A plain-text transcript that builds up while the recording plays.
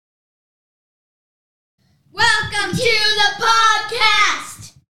Welcome to the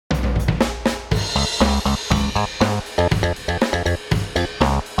podcast!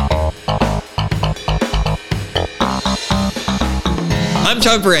 I'm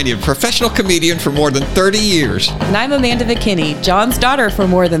John Brandian, professional comedian for more than 30 years. And I'm Amanda McKinney, John's daughter for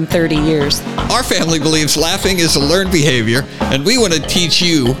more than 30 years. Our family believes laughing is a learned behavior, and we want to teach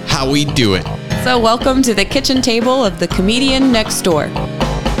you how we do it. So welcome to the kitchen table of the comedian next door.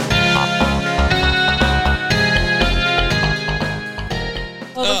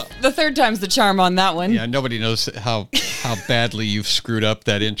 Well, the third time's the charm on that one. Yeah, nobody knows how badly you've screwed up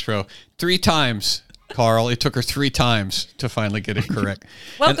that intro. 3 times, Carl. It took her 3 times to finally get it correct.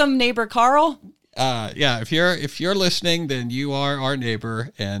 Welcome, neighbor Carl. Yeah, if you're listening, then you are our neighbor,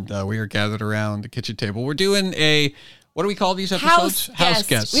 and we are gathered around the kitchen table. We're doing what do we call these episodes? House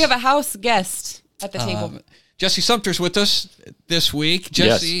guest. We have a house guest at the table. Jesse Sumpter's with us this week.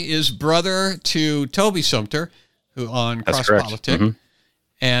 Jesse is brother to Toby Sumpter, who on Cross Politic. Mm-hmm.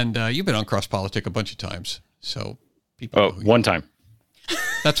 And you've been on Cross Politic a bunch of times. So people one time.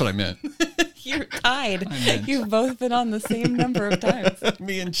 That's what I meant. You're tied. You've both been on the same number of times.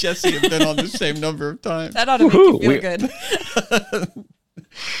 Me and Jesse have been on the same number of times. That ought to make you feel good.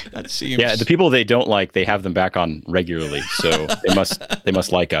 That seems... Yeah, the people they don't like, they have them back on regularly. So they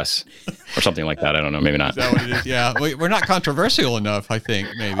must like us or something like that. I don't know. Maybe not. Is that what it is? Yeah. We're not controversial enough, I think,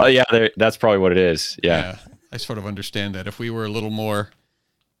 maybe. Oh, yeah. That's probably what it is. Yeah. I sort of understand that. If we were a little more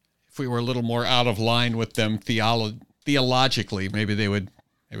out of line with them theologically, maybe they would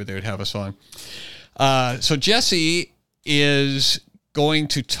have us on. So Jesse is going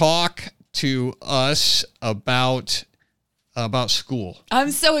to talk to us about school.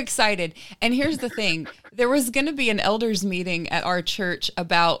 I'm so excited. And here's the thing. There was going to be an elders meeting at our church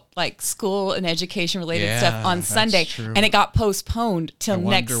about like school and education related stuff on Sunday. True. And it got postponed till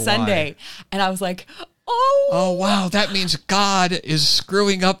next Sunday. And I was like, Oh, wow. That means God is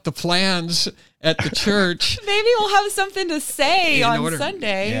screwing up the plans at the church. Maybe we'll have something to say on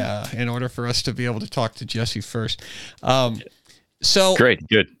Sunday. Yeah, in order for us to be able to talk to Jesse first. So great,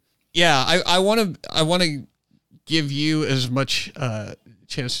 good. Yeah, I want to give you as much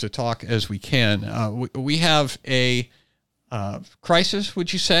chance to talk as we can. We have a crisis,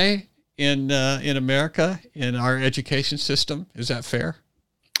 would you say, in America in our education system? Is that fair?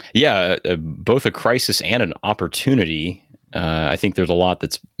 Yeah, both a crisis and an opportunity. I think there's a lot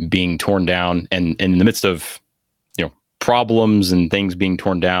that's being torn down, and in the midst of problems and things being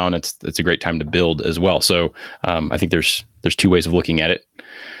torn down, it's a great time to build as well. So I think there's 2 ways of looking at it.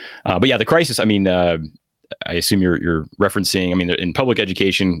 But yeah, the crisis. I mean, I assume you're referencing. I mean, in public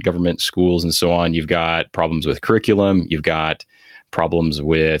education, government schools, and so on, you've got problems with curriculum. You've got problems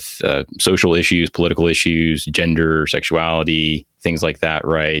with social issues, political issues, gender, sexuality, things like that,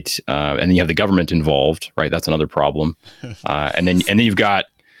 right? And then you have the government involved, right? That's another problem. And then you've got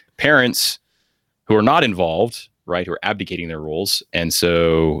parents who are not involved, right? Who are abdicating their roles, and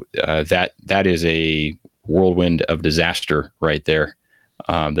so that is a whirlwind of disaster right there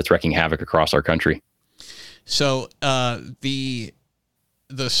that's wreaking havoc across our country. So the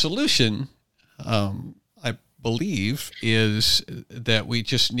solution, I believe, is that we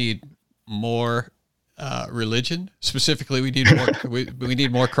just need more religion. Specifically, we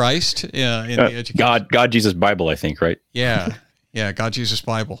need more Christ in the education. God, Jesus, Bible, I think, right? Yeah, God, Jesus,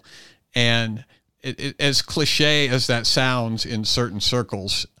 Bible, and it, as cliche as that sounds in certain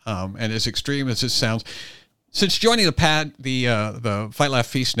circles, and as extreme as it sounds, since joining the Fight Laugh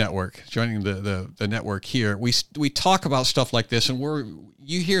Feast network, joining the network here, we talk about stuff like this, and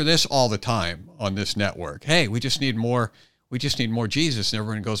you hear this all the time on this network. Hey, we just need more Jesus, and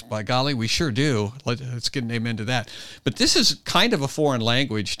everyone goes, by golly, we sure do. Let's get an amen to that. But this is kind of a foreign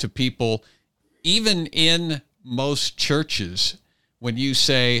language to people, even in most churches, when you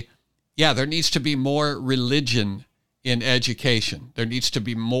say, yeah, there needs to be more religion in education. There needs to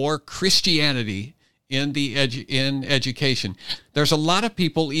be more Christianity in education. There's a lot of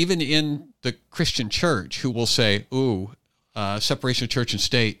people, even in the Christian church, who will say, separation of church and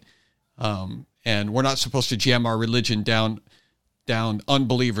state, and we're not supposed to jam our religion down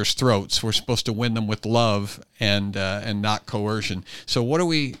unbelievers' throats. We're supposed to win them with love and not coercion. So what do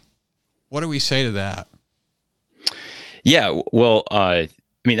we say to that? Yeah, well, I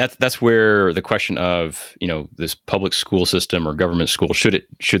mean, that's where the question of, this public school system or government school, should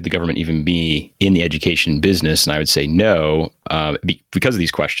the government even be in the education business? And I would say no, because of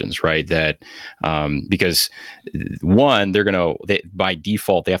these questions, right? That because one, by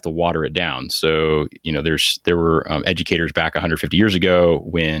default, they have to water it down. So, there were educators back 150 years ago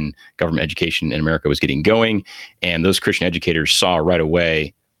when government education in America was getting going, and those Christian educators saw right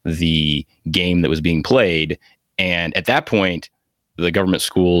away the game that was being played And at that point, the government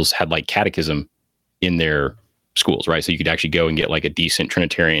schools had like catechism in their schools, right? So you could actually go and get like a decent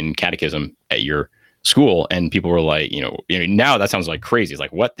Trinitarian catechism at your school. And people were like, now that sounds like crazy. It's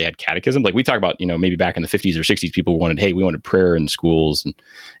like, what? They had catechism? Like we talk about, maybe back in the 50s or 60s, people we wanted prayer in schools,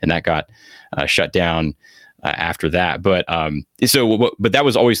 and that got shut down after that. But that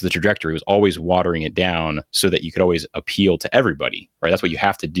was always the trajectory, was always watering it down so that you could always appeal to everybody, right? That's what you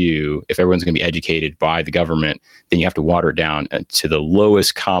have to do. If everyone's going to be educated by the government, then you have to water it down to the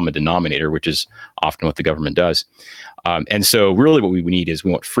lowest common denominator, which is often what the government does. And so really what we need is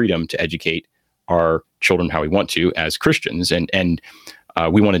we want freedom to educate our children how we want to as Christians. And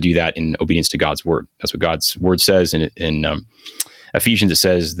we want to do that in obedience to God's word. That's what God's word says. In Ephesians, it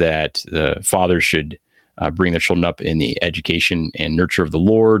says that the fathers should bring their children up in the education and nurture of the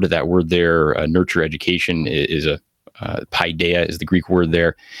Lord. That word there, nurture, education, is paideia is the Greek word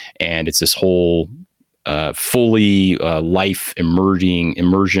there. And it's this whole fully life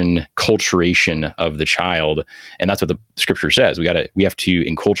immersion culturation of the child. And that's what the scripture says. We have to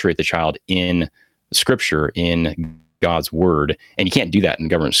enculturate the child in scripture, in God's word. And you can't do that in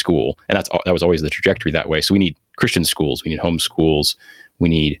government school. And that was always the trajectory that way. So we need Christian schools, we need home schools, we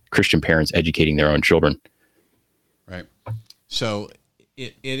need Christian parents educating their own children. Right. So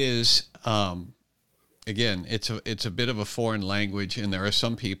it is, again, it's a bit of a foreign language, and there are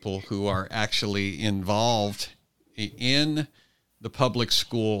some people who are actually involved in the public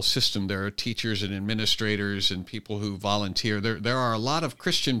school system. There are teachers and administrators and people who volunteer. There are a lot of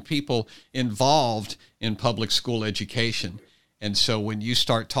Christian people involved in public school education. And so when you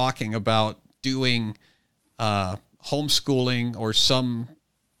start talking about doing homeschooling or some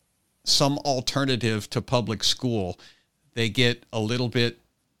alternative to public school, they get a little bit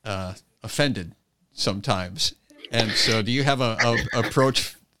offended sometimes. And so do you have a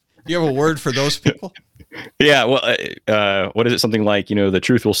approach? Do you have a word for those people? Yeah. Well, what is it? Something like, the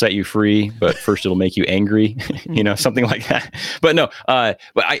truth will set you free, but first it'll make you angry, something like that. But no, but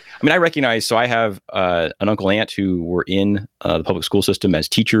I recognize, so I have an uncle, aunt who were in the public school system as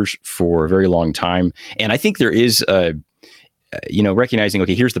teachers for a very long time. And I think there is recognizing,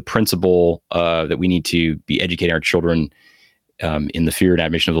 okay, here's the principle that we need to be educating our children in the fear and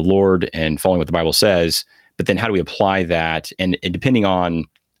admonition of the Lord and following what the Bible says. But then how do we apply that? And depending on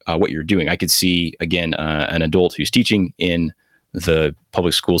what you're doing, I could see, again, an adult who's teaching in the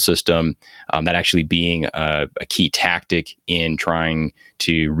public school system, that actually being a key tactic in trying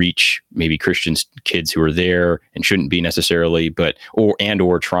to reach maybe Christian kids who are there and shouldn't be necessarily,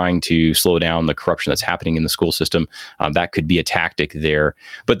 or trying to slow down the corruption that's happening in the school system. That could be a tactic there.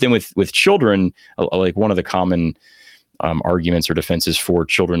 But then with children, like one of the common arguments or defenses for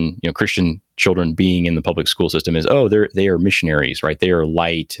children, Christian children being in the public school system is, they are missionaries, right? They are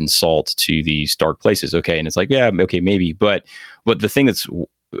light and salt to these dark places. Okay. And it's like, yeah, okay, maybe. But the thing that's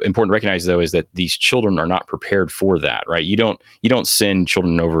important to recognize, though, is that these children are not prepared for that, right? You don't send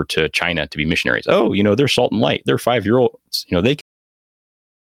children over to China to be missionaries. They're salt and light. They're 5-year-olds. They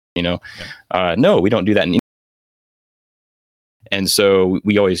can, no, we don't do that. And so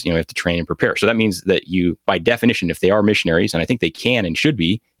we always, have to train and prepare. So that means that you, by definition, if they are missionaries, and I think they can and should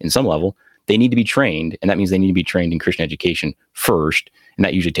be in some level, they need to be trained. And that means they need to be trained in Christian education first. And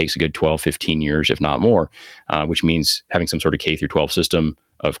that usually takes a good 12, 15 years, if not more, which means having some sort of K through 12 system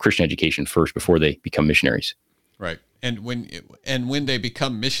of Christian education first before they become missionaries. Right. And when they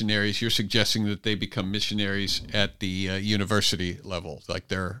become missionaries, you're suggesting that they become missionaries at the university level, like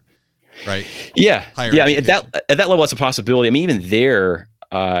they're right. Yeah. Yeah. At that level, that's a possibility. Even there,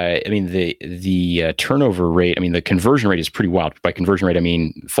 the turnover rate, the conversion rate is pretty wild. By conversion rate, I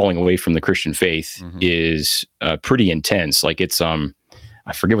mean falling away from the Christian faith is pretty intense. Like it's,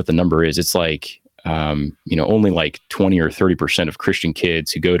 I forget what the number is. It's like, only like 20 or 30% of Christian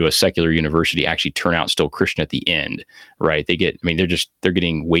kids who go to a secular university actually turn out still Christian at the end, right? They're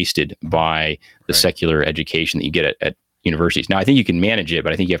getting wasted by the secular education that you get at universities. Now, I think you can manage it,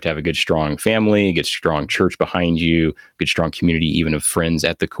 but I think you have to have a good, strong family, a good, strong church behind you, good, strong community, even of friends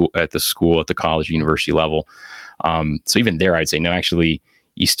at the school, at the college, university level. So even there, I'd say, no, actually,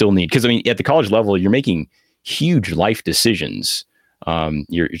 you still need, because at the college level, you're making huge life decisions.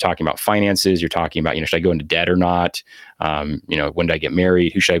 You're talking about finances. You're talking about, should I go into debt or not? When do I get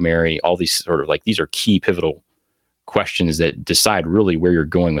married? Who should I marry? All these sort of these are key pivotal questions that decide really where you're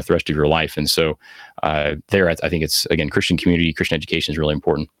going with the rest of your life. And so there, I think it's, again, Christian community, Christian education is really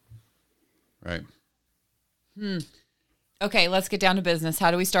important. Right. Okay, let's get down to business.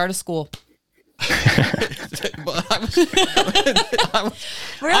 How do we start a school? Really?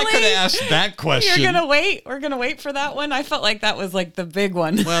 I could have asked that question. You're gonna wait? We're gonna wait for that one? I felt like that was like the big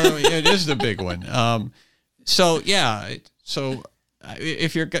one. Well, it is the big one. So yeah, so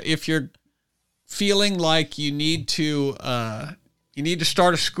if you're feeling like you need to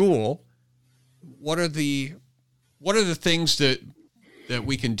start a school, what are the things that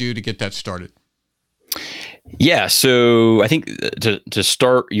we can do to get that started? Yeah, so I think to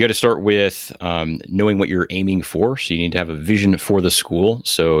start, you got to start with knowing what you're aiming for. So you need to have a vision for the school.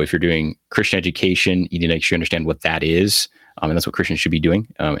 So if you're doing Christian education, you need to make sure you understand what that is, and that's what Christians should be doing,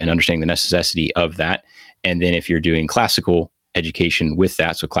 and understanding the necessity of that. And then if you're doing classical education with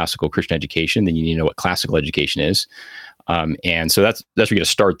that, so classical Christian education, then you need to know what classical education is. And so that's where you got to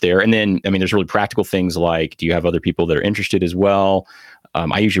start there. And then, I mean, there's really practical things like, do you have other people that are interested as well?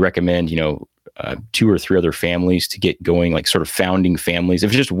 I usually recommend, 2 or 3 other families to get going, like sort of founding families. If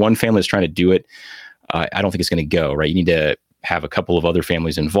it's just one family that's trying to do it, I don't think it's going to go, right? You need to have a couple of other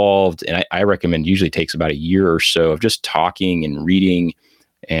families involved. And I recommend usually takes about a year or so of just talking and reading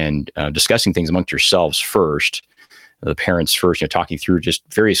and discussing things amongst yourselves first, the parents first, talking through just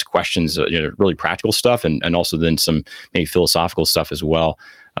various questions, really practical stuff, and also then some maybe philosophical stuff as well.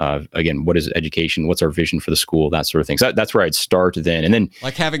 Again, what is education? What's our vision for the school? That sort of thing. So that's where I'd start then. And then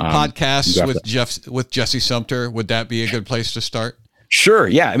like having podcasts with Jesse Sumpter, would that be a good place to start? Sure.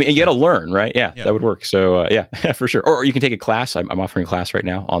 Yeah. I mean, you got to learn, right? Yeah, that would work. So yeah, for sure. Or you can take a class. I'm offering a class right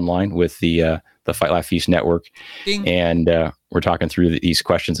now online with the Fight Laugh Feast Network. Ding. And we're talking through these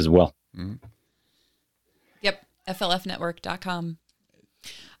questions as well. Mm-hmm. Yep. flfnetwork.com.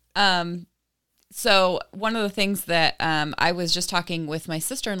 So one of the things that I was just talking with my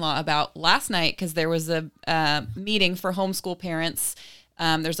sister-in-law about last night, because there was a meeting for homeschool parents.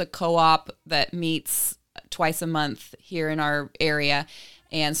 There's a co-op that meets twice a month here in our area.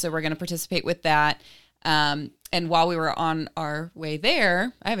 And so we're going to participate with that. And while we were on our way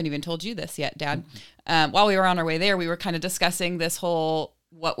there, I haven't even told you this yet, Dad. While we were on our way there, we were kind of discussing this whole,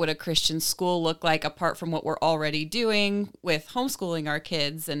 what would a Christian school look like apart from what we're already doing with homeschooling our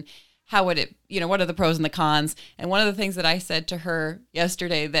kids, and how would it, what are the pros and the cons? And one of the things that I said to her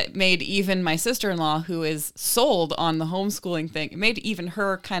yesterday that made even my sister-in-law, who is sold on the homeschooling thing, it made even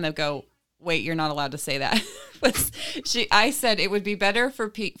her kind of go, wait, you're not allowed to say that. But I said it would be better for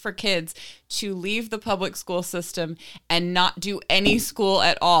kids to leave the public school system and not do any school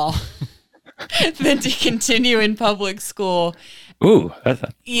at all than to continue in public school. Ooh,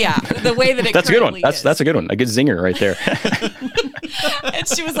 yeah, the way that it that's a good one. Is. That's a good one. A good zinger right there. And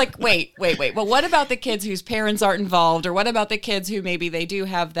she was like, wait. Well, what about the kids whose parents aren't involved? Or what about the kids who maybe they do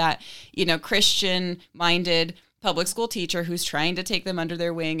have that, Christian-minded public school teacher who's trying to take them under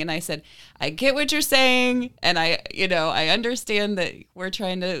their wing? And I said, I get what you're saying. And I understand that we're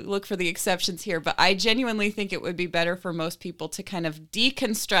trying to look for the exceptions here, but I genuinely think it would be better for most people to kind of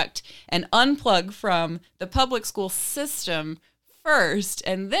deconstruct and unplug from the public school system first,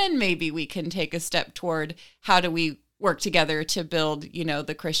 and then maybe we can take a step toward how do we work together to build,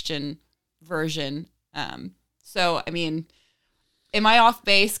 the Christian version. So, I mean, am I off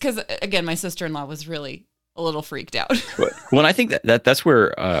base? Because again, my sister-in-law was really a little freaked out. Well, I think that's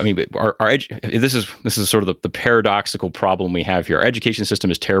where this is sort of the paradoxical problem we have here. Our education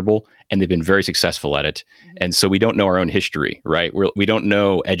system is terrible, and they've been very successful at it, and so we don't know our own history, right? We don't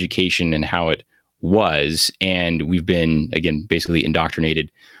know education and how it was, and we've been, again, basically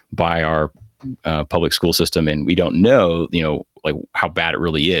indoctrinated by our public school system, and we don't know, like how bad it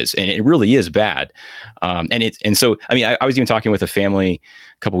really is, and it really is bad. And so, I mean, I was even talking with a family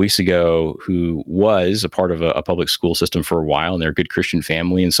a couple weeks ago who was a part of a public school system for a while, and they're a good Christian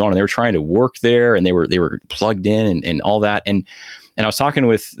family and so on, and they were trying to work there, and they were plugged in and all that, and I was talking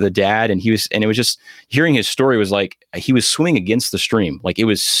with the dad, and it was just hearing his story was like he was swimming against the stream. Like, it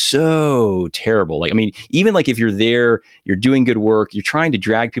was so terrible. Like, I mean, even like if you're there, you're doing good work, you're trying to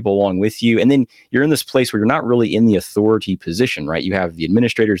drag people along with you, and then you're in this place where you're not really in the authority position, right? You have the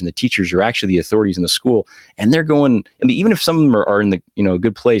administrators and the teachers who are actually the authorities in the school, and they're going, I mean, even if some of them are in the, a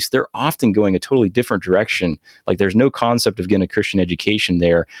good place, they're often going a totally different direction. Like, there's no concept of getting a Christian education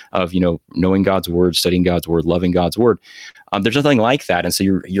there, of, knowing God's word, studying God's word, loving God's word. There's nothing like that, and so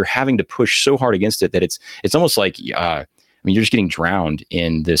you're having to push so hard against it that it's almost like you're just getting drowned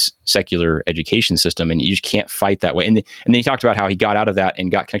in this secular education system, and you just can't fight that way. And then he talked about how he got out of that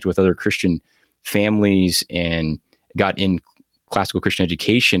and got connected with other Christian families and got in classical Christian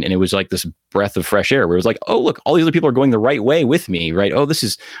education, and it was like this breath of fresh air where it was like, oh, look, all these other people are going the right way with me, right? Oh,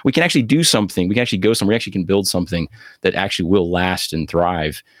 we can actually do something. We can actually go somewhere. We actually can build something that actually will last and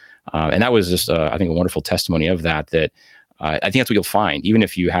thrive. And that was just, I think, a wonderful testimony of that I think that's what you'll find. Even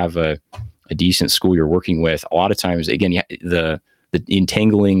if you have a decent school you're working with, a lot of times, again, the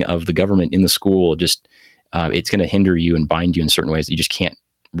entangling of the government in the school, just it's going to hinder you and bind you in certain ways that you just can't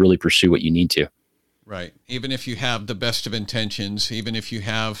really pursue what you need to. Right. Even if you have the best of intentions, even if you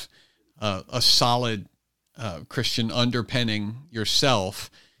have a solid Christian underpinning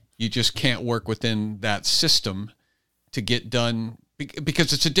yourself, you just can't work within that system to get done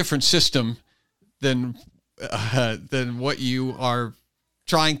because it's a different system than what you are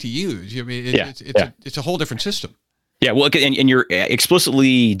trying to use. I mean, it's a whole different system. Yeah, well, and you're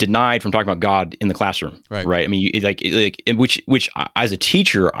explicitly denied from talking about God in the classroom, right? I mean, which as a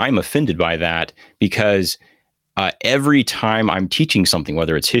teacher, I'm offended by that because every time I'm teaching something,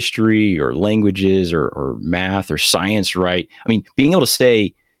 whether it's history or languages or math or science, right? I mean, being able to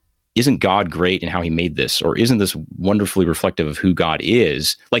say, isn't God great in how he made this? Or isn't this wonderfully reflective of who God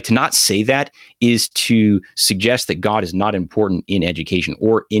is? Like, to not say that is to suggest that God is not important in education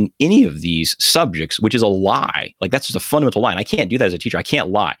or in any of these subjects, which is a lie. Like, that's just a fundamental lie. And I can't do that as a teacher. I can't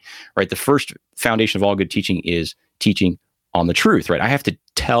lie, right? The first foundation of all good teaching is teaching on the truth, right? I have to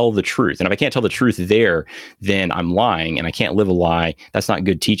tell the truth. And if I can't tell the truth there, then I'm lying and I can't live a lie. That's not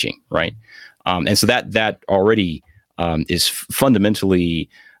good teaching, right? And so that already is fundamentally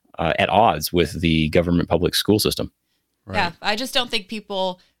at odds with the government public school system. Right. Yeah, I just don't think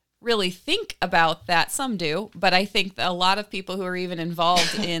people really think about that. Some do, but I think a lot of people who are even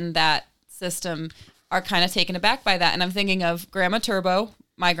involved in that system are kind of taken aback by that. And I'm thinking of Grandma Turbo,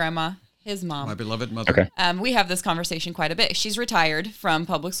 my grandma, his mom. My beloved mother. Okay. We have this conversation quite a bit. She's retired from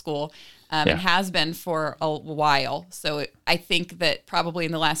public school and has been for a while. So I think that probably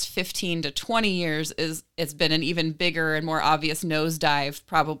in the last 15 to 20 years it's been an even bigger and more obvious nosedive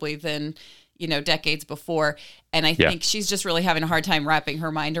probably than, decades before. And I think she's just really having a hard time wrapping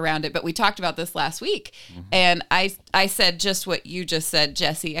her mind around it. But we talked about this last week. Mm-hmm. And I said just what you just said,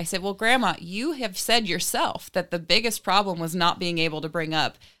 Jesse. I said, well, Grandma, you have said yourself that the biggest problem was not being able to bring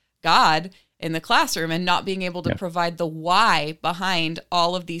up God in the classroom and not being able to provide the why behind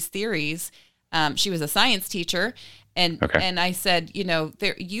all of these theories. She was a science teacher. And I said,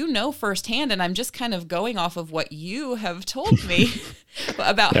 firsthand, and I'm just kind of going off of what you have told me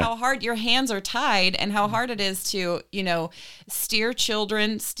about how hard your hands are tied and how hard it is to,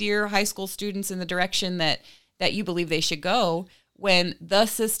 steer high school students in the direction that you believe they should go when the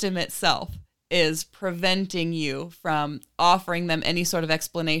system itself is preventing you from offering them any sort of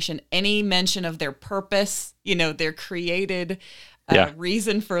explanation, any mention of their purpose, their created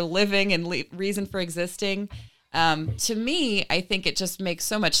reason for living and reason for existing. To me, I think it just makes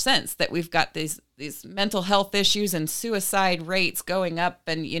so much sense that we've got these mental health issues and suicide rates going up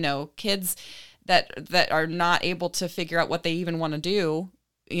and, kids that are not able to figure out what they even want to do,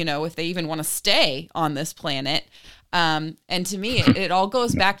 if they even want to stay on this planet. And to me, it all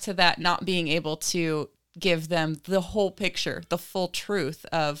goes back to that not being able to give them the whole picture, the full truth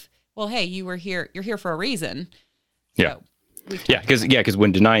of, well, hey, you're here for a reason. So, because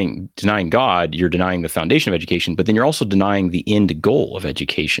when denying God, you're denying the foundation of education, but then you're also denying the end goal of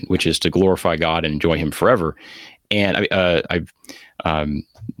education, which is to glorify God and enjoy Him forever. And I've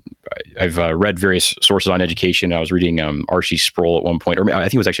read various sources on education. I was reading R.C. Sproul at one point, or I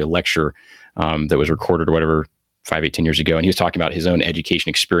think it was actually a lecture that was recorded or whatever 5, 8, 10 years ago. And he was talking about his own education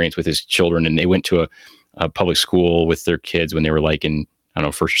experience with his children. And they went to a public school with their kids when they were like in, I don't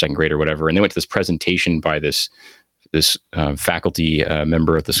know, first or second grade or whatever. And they went to this presentation by this faculty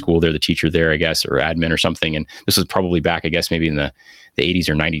member at the school. They're the teacher there, I guess, or admin or something. And this was probably back, I guess, maybe in the 80s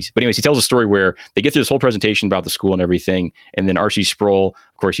or 90s. But anyways, he tells a story where they get through this whole presentation about the school and everything. And then R.C. Sproul,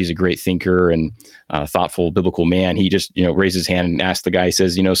 of course, he's a great thinker and thoughtful biblical man. He just, raises his hand and asks the guy, he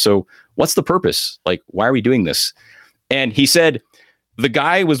says, so what's the purpose? Like, why are we doing this? And he said, the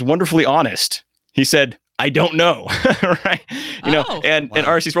guy was wonderfully honest. He said, I don't know. Right. And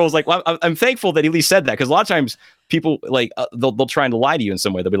R.C. Sproul was like, well, I'm thankful that he at least said that. Cause a lot of times people like, they'll try and lie to you in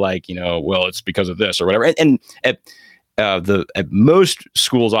some way. They'll be like, well, it's because of this or whatever. And at most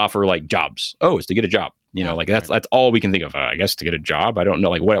schools offer like jobs. Oh, it's to get a job. Like that's all we can think of. I guess to get a job. I don't know.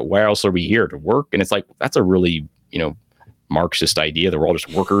 Like why else are we here to work? And it's like, that's a really, Marxist idea that we're all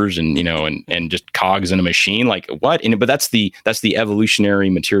just workers and, and just cogs in a machine. Like what? But that's the evolutionary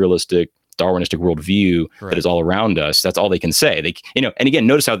materialistic Darwinistic worldview that is all around us. That's all they can say. They, and again,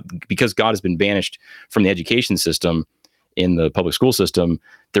 notice how, because God has been banished from the education system in the public school system,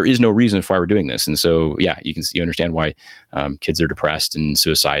 there is no reason for why we're doing this. And so, you understand why kids are depressed and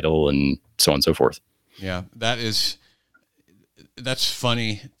suicidal and so on and so forth. Yeah, that's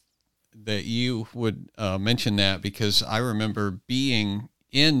funny that you would mention that, because I remember being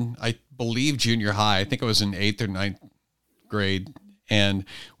in, I believe, junior high. I think I was in 8th or 9th grade. And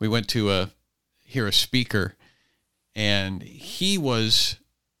we went to hear a speaker, and he was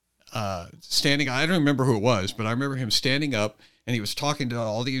standing. I don't remember who it was, but I remember him standing up, and he was talking to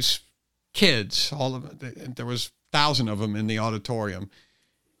all these kids, there was 1,000 of them in the auditorium.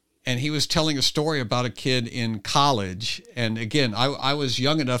 And he was telling a story about a kid in college. And again, I was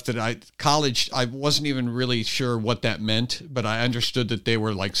young enough that I wasn't even really sure what that meant, but I understood that they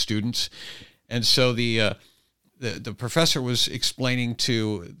were like students. And so the professor was explaining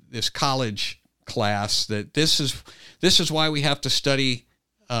to this college class that this is why we have to study,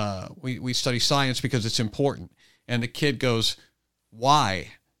 we study science, because it's important. And the kid goes, why?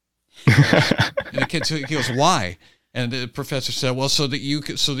 And the kid, he goes, why? And the professor said, well, so that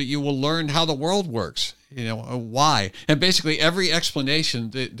you will learn how the world works, why? And basically every explanation,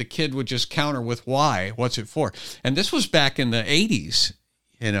 the kid would just counter with why, what's it for? And this was back in the 80s,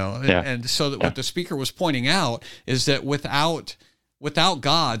 and so that what the speaker was pointing out is that without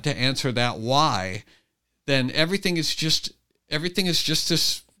God to answer that why, then everything is just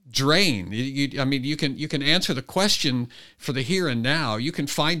this drain. You can answer the question for the here and now. You can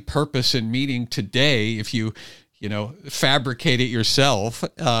find purpose and meaning today if you fabricate it yourself.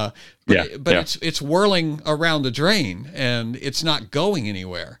 But it's whirling around the drain and it's not going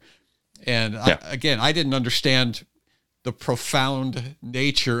anywhere. And I didn't understand the profound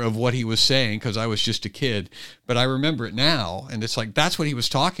nature of what he was saying because I was just a kid, but I remember it now. And it's like, that's what he was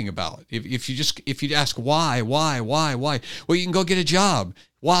talking about. If you ask why, well, you can go get a job.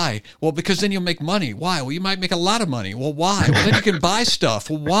 Why? Well, because then you'll make money. Why? Well, you might make a lot of money. Well, why? Well, then you can buy stuff.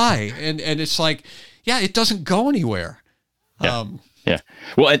 Well, why? And it's like, it doesn't go anywhere. Yeah.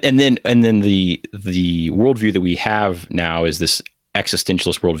 Well, and then the worldview that we have now is this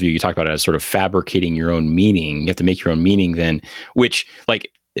existentialist worldview. You talk about it as sort of fabricating your own meaning. You have to make your own meaning then, which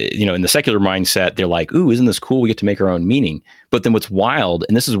in the secular mindset, they're like, ooh, isn't this cool? We get to make our own meaning. But then what's wild,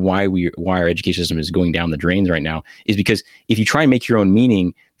 and this is why our education system is going down the drains right now, is because if you try and make your own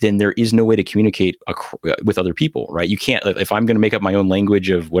meaning, then there is no way to communicate with other people, right? You can't, if I'm going to make up my own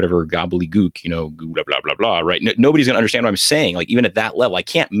language of whatever gobbledygook, blah, blah, blah, blah, right? Nobody's going to understand what I'm saying. Like even at that level, I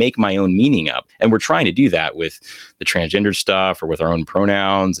can't make my own meaning up. And we're trying to do that with the transgender stuff or with our own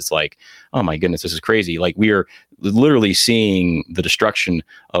pronouns. It's like, oh my goodness, this is crazy. Like we are literally seeing the destruction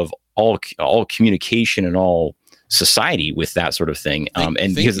of all communication and all society with that sort of thing.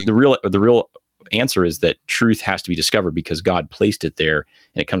 Because the real answer is that truth has to be discovered because God placed it there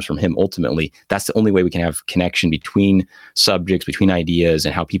and it comes from him ultimately. That's the only way we can have connection between subjects, between ideas,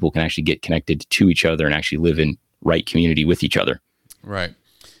 and how people can actually get connected to each other and actually live in right community with each other. Right.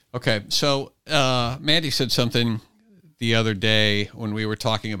 Okay. So Mandy said something the other day when we were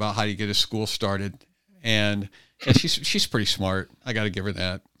talking about how to get a school started, and she's pretty smart. I got to give her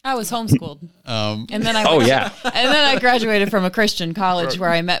that. I was homeschooled, and then I graduated from a Christian college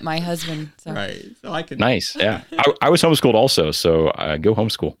where I met my husband. So. Right, so I can. Nice, yeah. I was homeschooled also, so go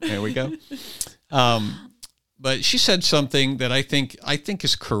homeschool. There we go. But she said something that I think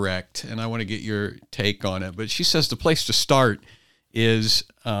is correct, and I want to get your take on it. But she says the place to start is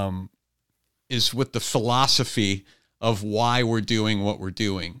with the philosophy of why we're doing what we're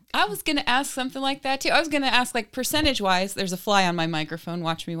doing. I was going to ask something like that too. I was going to ask, like, percentage-wise, there's a fly on my microphone.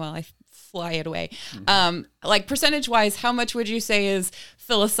 Watch me while I fly it away. Mm-hmm. Like percentage-wise, how much would you say is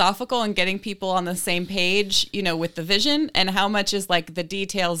philosophical and getting people on the same page, with the vision, and how much is like the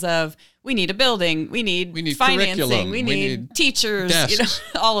details of we need a building, we need financing, we need teachers,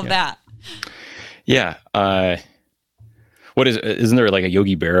 all of that. Yeah. Isn't there like a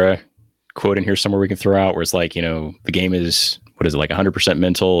Yogi Berra quote in here somewhere we can throw out where it's like, the game is, what is it, like 100%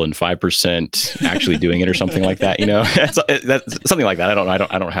 mental and 5% actually doing it or something like that, that's something like that. I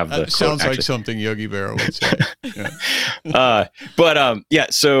don't have the sounds like something Yogi Berra would say.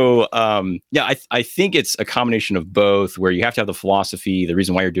 I think it's a combination of both where you have to have the philosophy, the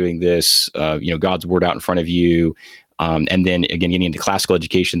reason why you're doing this, God's word out in front of you. And then again, getting into classical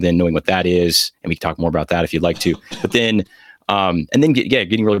education, then knowing what that is. And we can talk more about that if you'd like to, but then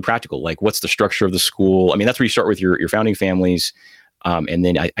getting really practical. Like, what's the structure of the school? I mean, that's where you start with your founding families. And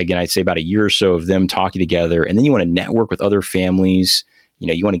then I'd say about a year or so of them talking together. And then you want to network with other families.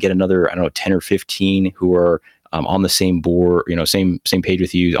 You want to get another, 10 or 15 who are on the same board, same page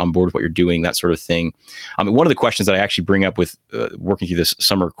with you, on board with what you're doing, that sort of thing. One of the questions that I actually bring up with working through this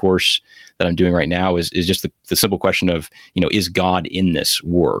summer course that I'm doing right now is just the simple question of, is God in this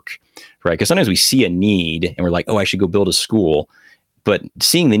work? Right? Because sometimes we see a need and we're like, oh, I should go build a school. But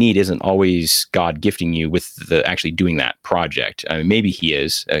seeing the need isn't always God gifting you with the actually doing that project. I mean, maybe he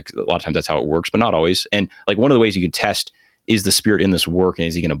is. A lot of times that's how it works, but not always. And like one of the ways you can test, is the Spirit in this work and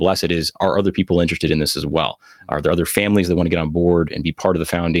is he going to bless it, is, are other people interested in this as well? Are there other families that want to get on board and be part of the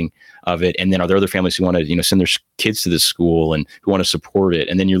founding of it? And then are there other families who want to, send their kids to this school and who want to support it?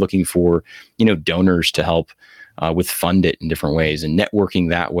 And then you're looking for, donors to help with Fund It in different ways and networking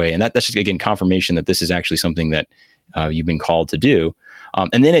that way. And that's just, again, confirmation that this is actually something that you've been called to do.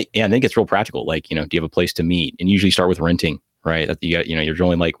 And then it gets real practical. Like, do you have a place to meet? And usually start with renting, right? That you got, you're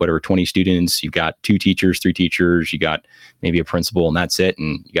only like 20 students. You've got 2 teachers, 3 teachers. You got maybe a principal, and that's it.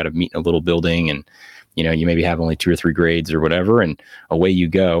 And you got to meet in a little building, and you maybe have only 2 or 3 grades or whatever, and away you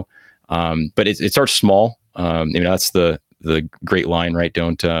go. But it starts small. That's the great line, right?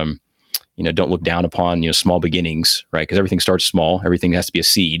 Don't look down upon small beginnings, right? Because everything starts small. Everything has to be a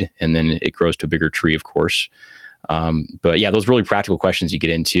seed, and then it grows to a bigger tree, of course. But yeah, those really practical questions you get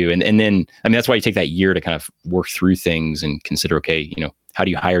into, and then that's why you take that year to kind of work through things and consider, okay, how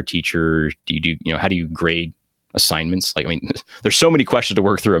do you hire teachers? How do you grade assignments? Like, there's so many questions to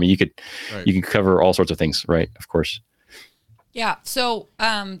work through. You can cover all sorts of things, right? Of course. Yeah. So,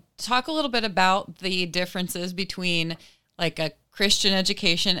 talk a little bit about the differences between like a Christian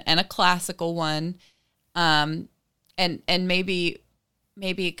education and a classical one, and maybe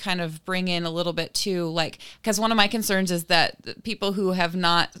kind of bring in a little bit too, like, because one of my concerns is that people who have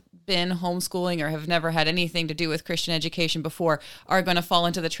not been homeschooling or have never had anything to do with Christian education before are going to fall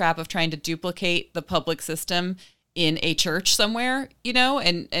into the trap of trying to duplicate the public system in a church somewhere,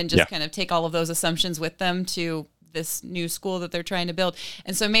 and just kind of take all of those assumptions with them to this new school that they're trying to build.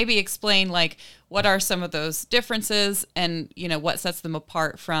 And so maybe explain, like, what are some of those differences and, what sets them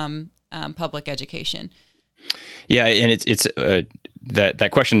apart from public education? Yeah. And it's that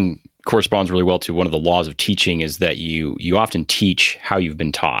question corresponds really well to one of the laws of teaching, is that you often teach how you've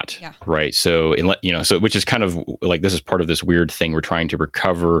been taught. Yeah. Right. So, which is kind of like, this is part of this weird thing. We're trying to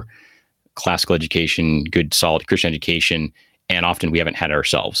recover classical education, good, solid Christian education. And often we haven't had it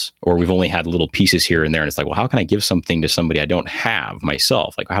ourselves, or we've only had little pieces here and there. And it's like, well, how can I give something to somebody I don't have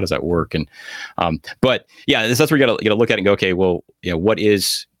myself? Like, how does that work? And, but yeah, that's where you gotta look at it and go, okay, well, what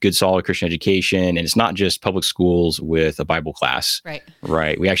is good, solid Christian education? And it's not just public schools with a Bible class,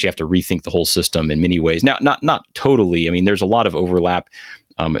 right? We actually have to rethink the whole system in many ways. Now, not totally. There's a lot of overlap.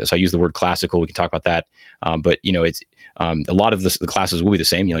 So I use the word classical. We can talk about that. But it's a lot of the classes will be the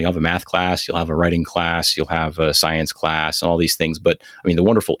same. You'll have a math class, you'll have a writing class, you'll have a science class, and all these things. But the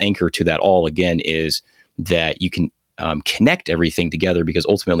wonderful anchor to that all, again, is that you can connect everything together, because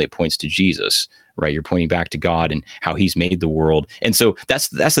ultimately it points to Jesus, right? You're pointing back to God and how He's made the world. And so that's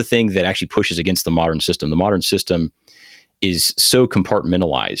the thing that actually pushes against the modern system. The modern system is so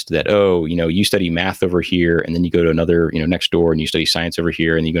compartmentalized that, you study math over here, and then you go to another, next door, and you study science over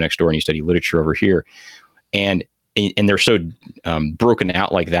here, and you go next door and you study literature over here. And they're so broken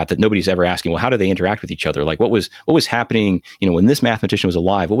out like that nobody's ever asking, well, how do they interact with each other? Like, what was happening, when this mathematician was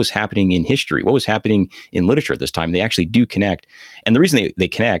alive? What was happening in history? What was happening in literature at this time? They actually do connect. And the reason they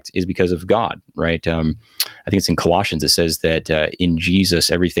connect is because of God, right? I think it's in Colossians, it says that in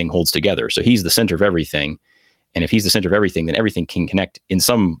Jesus, everything holds together. So He's the center of everything. And if He's the center of everything, then everything can connect in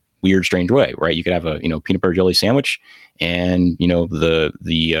some weird, strange way, right? You could have a peanut butter jelly sandwich, and the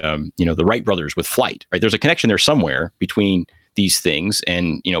Wright brothers with flight, right? There's a connection there somewhere between these things,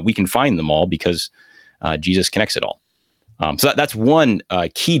 and we can find them all because Jesus connects it all. So that's one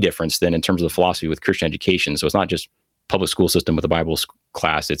key difference then in terms of the philosophy with Christian education. So it's not just public school system with a Bible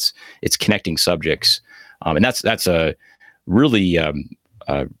class; it's connecting subjects, and that's a really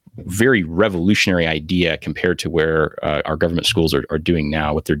very revolutionary idea compared to where our government schools are doing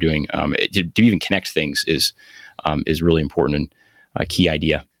now. What they're doing to even connect things is really important and a key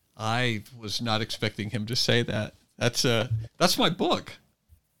idea. I was not expecting him to say that. That's my book.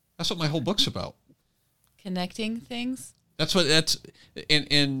 That's what my whole book's about. Connecting things.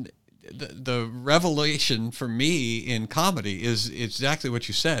 In the revelation for me in comedy is exactly what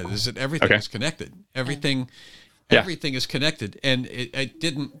you said. Is that everything is connected. Everything is connected, and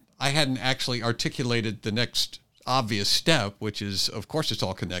I hadn't actually articulated the next obvious step, which is, of course, it's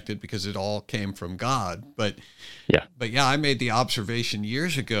all connected because it all came from God. But I made the observation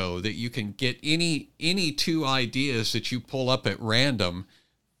years ago that you can get any 2 ideas that you pull up at random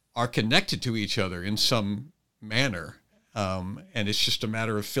are connected to each other in some manner, and it's just a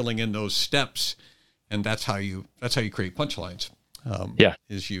matter of filling in those steps, and that's how you create punchlines.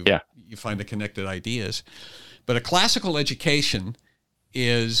 You find the connected ideas. But a classical education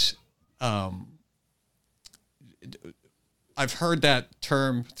is, I've heard that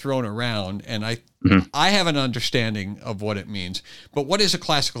term thrown around, and I have an understanding of what it means. But what is a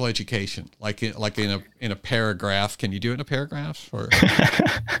classical education? Like in a paragraph? Can you do it in a paragraph? Or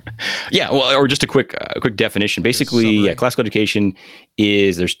or just a quick definition. Basically, classical education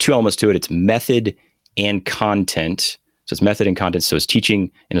is, there's 2 elements to it. It's method and content. So it's method and content. So it's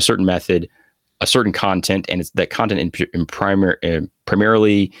teaching in a certain method, a certain content, and it's that content in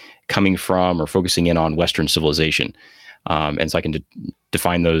primarily coming from or focusing in on Western civilization. And so I can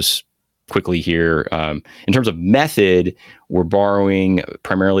define those quickly here. In terms of method, we're borrowing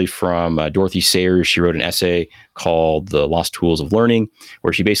primarily from Dorothy Sayers. She wrote an essay called The Lost Tools of Learning,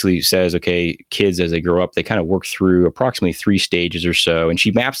 where she basically says, okay, kids as they grow up, they kind of work through approximately 3 stages or so. And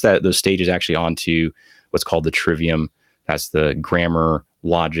she maps those stages actually onto what's called the trivium. That's the grammar,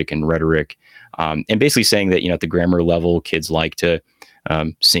 logic, and rhetoric. And basically saying that, at the grammar level, kids like to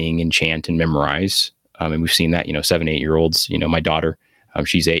sing and chant and memorize. And we've seen that, 7, 8-year-olds, my daughter,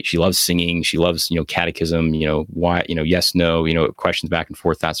 she's 8. She loves singing. She loves, catechism, why, yes, no, questions back and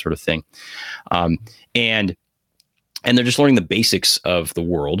forth, that sort of thing. And they're just learning the basics of the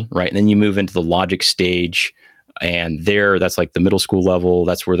world, right? And then you move into the logic stage, and that's like the middle school level.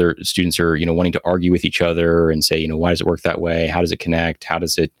 That's where their students are, wanting to argue with each other and say, why does it work that way? How does it connect? How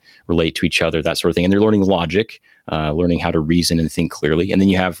does it relate to each other? That sort of thing. And they're learning logic, learning how to reason and think clearly. And then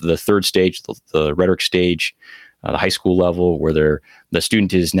you have the third stage, the rhetoric stage, the high school level, where the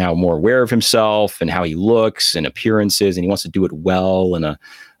student is now more aware of himself and how he looks and appearances, and he wants to do it well in a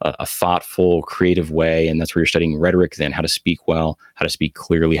thoughtful, creative way. And that's where you're studying rhetoric, then how to speak well, how to speak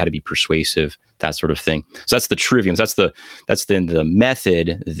clearly, how to be persuasive, that sort of thing. So that's the trivium. That's then the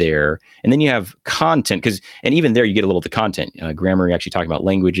method there. And then you have content, and even there you get a little of the content. Grammar, you're actually talking about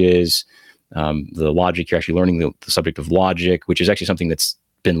languages. The logic, you're actually learning the subject of logic, which is actually something that's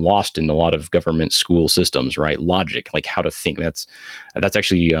been lost in a lot of government school systems, right? Logic, like how to think. That's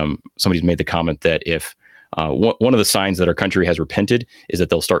actually, somebody's made the comment that if one of the signs that our country has repented is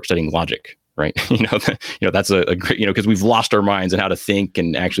that they'll start studying logic, right? That's a great, because we've lost our minds and how to think,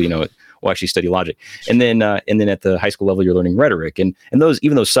 and actually, we'll actually study logic. And then at the high school level, you're learning rhetoric, and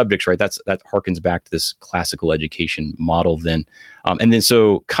those subjects, right? That harkens back to this classical education model then. And then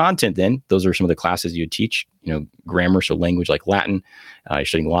so content, then those are some of the classes you would teach, grammar, so language like Latin, you're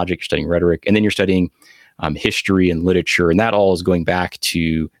studying logic, you're studying rhetoric, and then you're studying history and literature. And that all is going back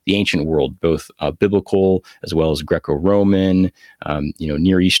to the ancient world, both biblical as well as Greco-Roman,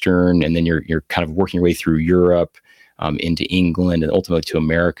 Near Eastern, and then you're kind of working your way through Europe, into England, and ultimately to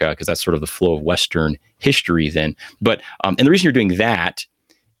America, because that's sort of the flow of Western history then. But and the reason you're doing that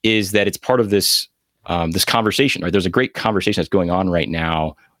is that it's part of this conversation, right? There's a great conversation that's going on right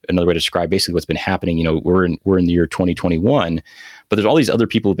now. Another way to describe basically what's been happening, we're in the year 2021, but there's all these other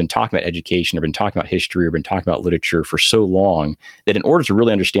people who've been talking about education, or been talking about history, or been talking about literature for so long that in order to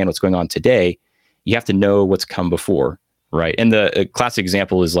really understand what's going on today, you have to know what's come before, right? And the classic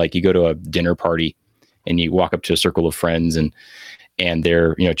example is like you go to a dinner party and you walk up to a circle of friends and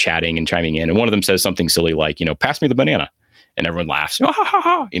they're, chatting and chiming in. And one of them says something silly like, pass me the banana. And everyone laughs, ha, ha,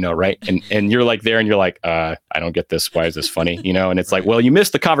 ha, right? And you're like there and you're like, I don't get this. Why is this funny? And it's like, well, you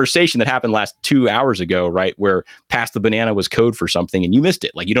missed the conversation that happened last 2 hours ago, right? Where pass the banana was code for something and you missed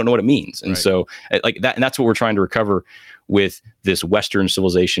it. Like, you don't know what it means. And so like that, and that's what we're trying to recover with this Western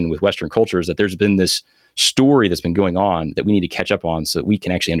civilization, with Western cultures, that there's been this story that's been going on that we need to catch up on so that we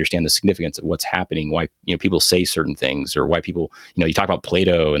can actually understand the significance of what's happening, why people say certain things, or why people, you talk about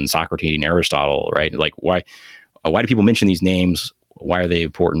Plato and Socrates and Aristotle, right? Like why do people mention these names? Why are they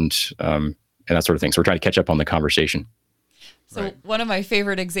important? And that sort of thing. So we're trying to catch up on the conversation. So one of my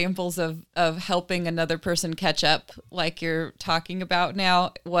favorite examples of helping another person catch up, like you're talking about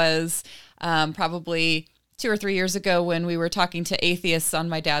now, was probably 2 or 3 years ago when we were talking to atheists on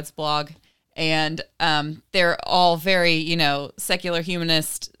my dad's blog. And they're all very, secular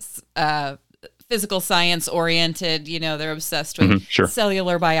humanist, physical science oriented, they're obsessed with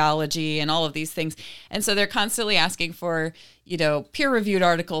cellular biology and all of these things. And so they're constantly asking for, peer reviewed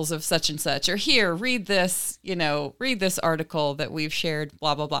articles of such and such, or here, read this, read this article that we've shared,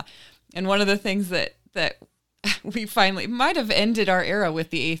 blah, blah, blah. And one of the things that we finally might have ended our era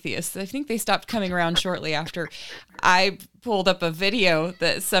with the atheists. I think they stopped coming around shortly after I pulled up a video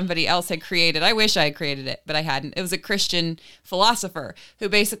that somebody else had created. I wish I had created it, but I hadn't. It was a Christian philosopher who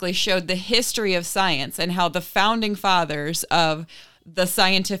basically showed the history of science and how the founding fathers of the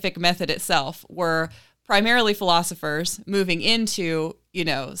scientific method itself were primarily philosophers moving into,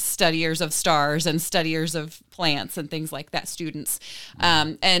 studiers of stars and studiers of plants and things like that, students.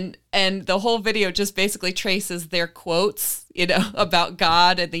 And the whole video just basically traces their quotes, about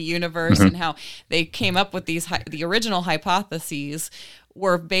God and the universe and how they came up with the original hypotheses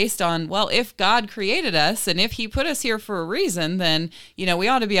were based on, well, if God created us and if he put us here for a reason, then, we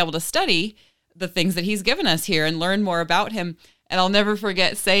ought to be able to study the things that he's given us here and learn more about him. And I'll never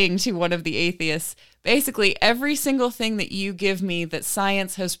forget saying to one of the atheists, basically every single thing that you give me that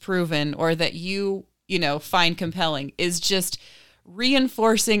science has proven or that you find compelling is just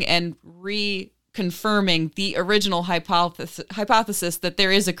reinforcing and confirming the original hypothesis that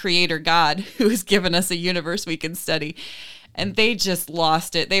there is a creator God who has given us a universe we can study. And they just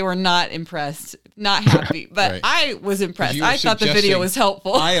lost it. They were not impressed, not happy. But Right. I was impressed. I thought the suggesting video was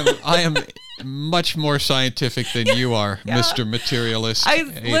helpful. I am much more scientific than you are, Mr. Materialist. I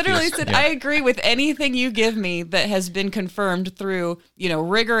literally atheist. said, Yeah. I agree with anything you give me that has been confirmed through,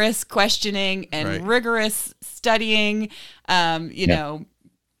 rigorous questioning and Right. rigorous studying. You know,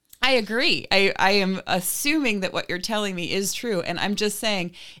 I agree. I am assuming that what you're telling me is true. And I'm just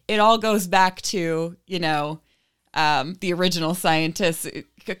saying it all goes back to, the original scientists,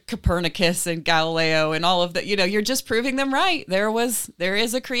 Copernicus and Galileo and all of that. You're just proving them right. There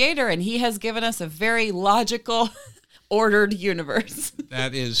is a creator, and he has given us a very logical, ordered universe.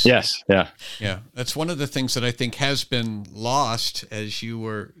 That is, Yes. Yeah. yeah. That's one of the things that I think has been lost, as you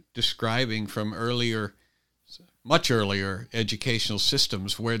were describing from much earlier educational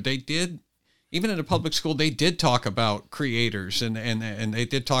systems, where they did, even in a public school, they did talk about creators and they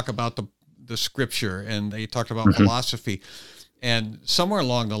did talk about the scripture, and they talked about philosophy. And somewhere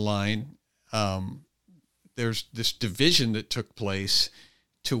along the line, there's this division that took place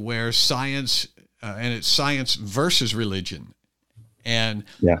to where science, and it's science versus religion. And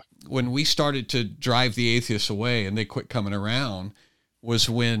when we started to drive the atheists away and they quit coming around, was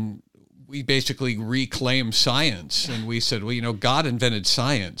when we basically reclaimed science, and we said, well, God invented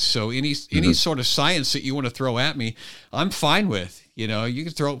science. So any sort of science that you want to throw at me, I'm fine with. You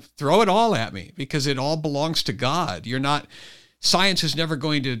can throw it all at me, because it all belongs to God. Science is never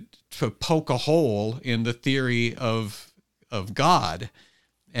going to poke a hole in the theory of God.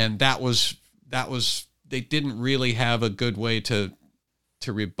 And that was they didn't really have a good way to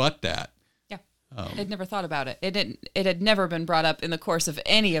rebut that. Yeah. I'd never thought about it. It had never been brought up in the course of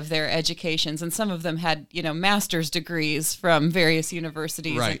any of their educations, and some of them had, master's degrees from various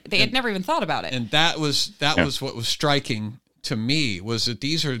universities. Right. They had never even thought about it. And that was what was striking to me, was that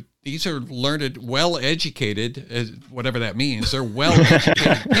these are learned, well-educated, whatever that means. They're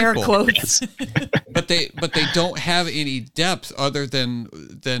well-educated people. Air quotes. But they don't have any depth other than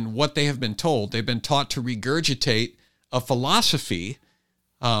what they have been told. They've been taught to regurgitate a philosophy,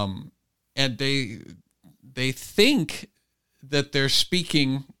 and they think that they're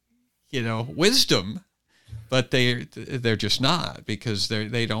speaking, wisdom, but they're just not, because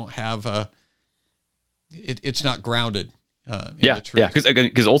they don't have it's not grounded.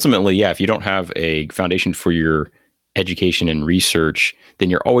 Because ultimately, if you don't have a foundation for your education and research, then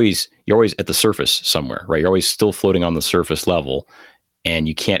you're always at the surface somewhere, right? You're always still floating on the surface level, and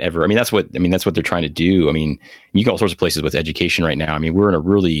you can't ever. That's what they're trying to do. You go all sorts of places with education right now. We're in a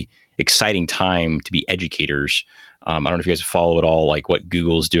really exciting time to be educators. I don't know if you guys follow at all, like what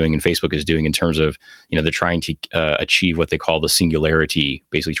Google's doing and Facebook is doing in terms of, they're trying to achieve what they call the singularity,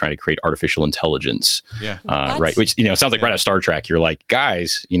 basically trying to create artificial intelligence. Yeah. Right. Which, sounds like right out of Star Trek. You're like,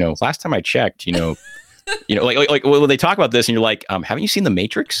 guys, last time I checked, like when they talk about this and you're like, haven't you seen The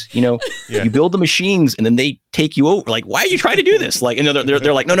Matrix? You build the machines and then they take you over. Like, why are you trying to do this? Like, and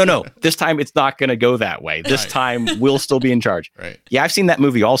they're like, no. This time it's not going to go that way. This time we'll still be in charge. Right. Yeah, I've seen that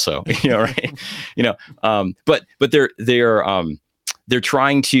movie also. Right. But they're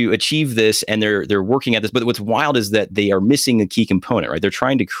trying to achieve this, and they're working at this. But what's wild is that they are missing a key component. Right. They're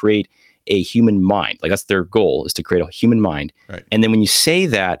trying to create a human mind. Like, that's their goal, is to create a human mind. Right. And then when you say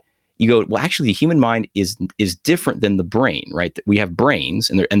that, you go, well, actually, the human mind is different than the brain, right? We have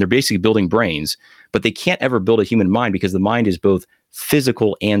brains, and they're basically building brains, but they can't ever build a human mind, because the mind is both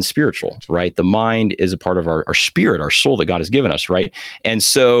physical and spiritual, right? The mind is a part of our spirit, our soul that God has given us, right? And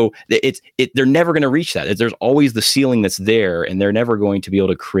so they're never going to reach that. There's always the ceiling that's there, and they're never going to be able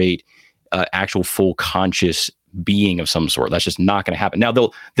to create actual full conscious being of some sort. That's just not going to happen. Now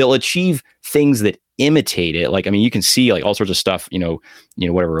they'll achieve things that imitate it. Like, you can see like all sorts of stuff,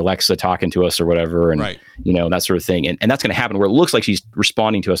 whatever, Alexa talking to us or whatever, and right. That sort of thing. And that's going to happen where it looks like she's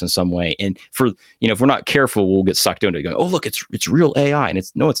responding to us in some way. And if we're not careful, we'll get sucked into it going, oh, look, it's real AI. And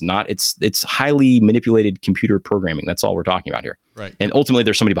it's not. It's highly manipulated computer programming. That's all we're talking about here. Right. And ultimately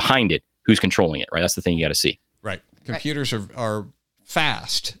there's somebody behind it who's controlling it, right? That's the thing you got to see. Right. Computers are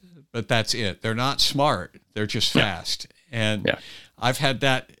fast, but that's it. They're not smart. They're just fast. And I've had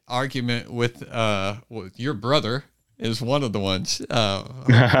that argument with your brother is one of the ones. Don't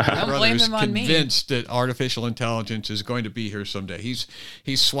blame him on me. Convinced that artificial intelligence is going to be here someday.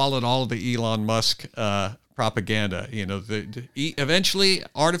 He's swallowed all of the Elon Musk propaganda. Eventually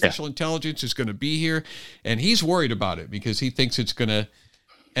artificial intelligence is going to be here, and he's worried about it because he thinks it's going to.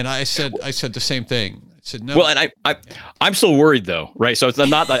 And I said the same thing. said no. Well, and I'm still worried though, right? So it's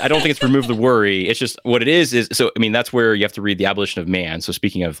not. I don't think it's remove the worry. It's just what it is. So I mean, that's where you have to read The Abolition of Man. So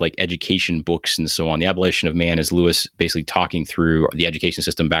speaking of like education books and so on, The Abolition of Man is Lewis basically talking through the education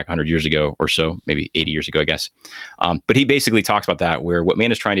system back 100 years ago or so, maybe 80 years ago, I guess. But he basically talks about that, where what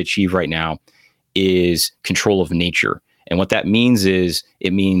man is trying to achieve right now is control of nature. And what that means is,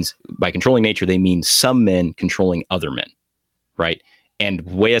 it means by controlling nature, they mean some men controlling other men, right? And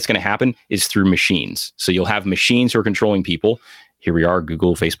the way that's going to happen is through machines. So you'll have machines who are controlling people. Here we are,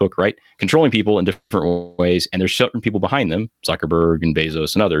 Google, Facebook, right? Controlling people in different ways. And there's certain people behind them, Zuckerberg and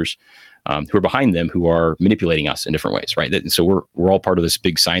Bezos and others, who are behind them, who are manipulating us in different ways, right? And so we're all part of this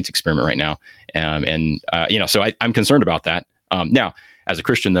big science experiment right now. So I'm concerned about that. Now, as a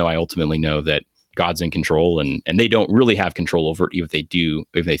Christian, though, I ultimately know that God's in control, and they don't really have control over it, even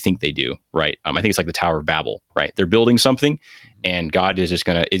if they think they do, right? I think it's like the Tower of Babel, right? They're building something, and God is just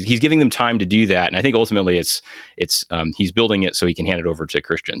he's giving them time to do that. And I think ultimately it's he's building it so he can hand it over to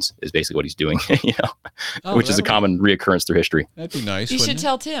Christians, is basically what he's doing, which is a common reoccurrence through history. That'd be nice. You should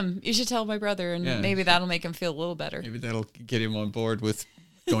tell Tim. You should tell my brother, and maybe that'll make him feel a little better. Maybe that'll get him on board with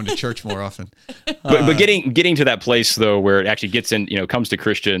going to church more often. But getting to that place though, where it actually gets in, comes to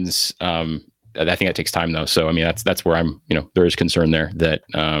Christians, I think that takes time though. So, I mean, that's where I'm, there is concern there that,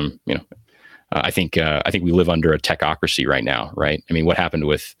 I think we live under a techocracy right now, right? I mean, what happened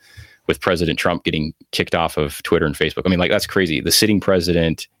with President Trump getting kicked off of Twitter and Facebook? I mean, like, that's crazy. The sitting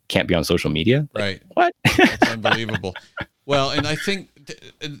president can't be on social media. Right. What? That's unbelievable. Well, and I think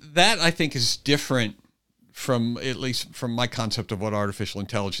that is different from, at least from my concept of what artificial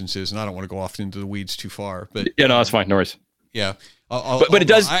intelligence is. And I don't want to go off into the weeds too far, but yeah, no, that's fine. No worries. Yeah. But it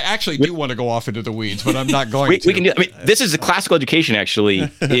does. I actually do want to go off into the weeds, but I'm not going to. We can do. I mean, this is a classical education.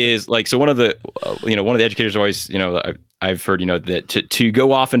 Actually, is like, so. One of the, one of the educators always, I've heard, that to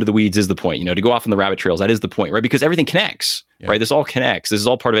go off into the weeds is the point. To go off on the rabbit trails, that is the point, right? Because everything connects, right? This all connects. This is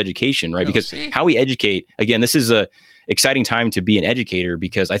all part of education, right? Because how we educate, again, this is a exciting time to be an educator,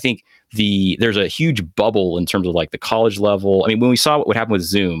 because I think there's a huge bubble in terms of like the college level. I mean, when we saw what happened with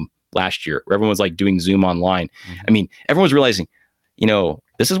Zoom last year, where everyone was like doing Zoom online. Mm-hmm. I mean, everyone was realizing,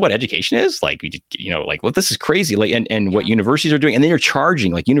 this is what education is like, well, this is crazy. Like, and what universities are doing. And then you're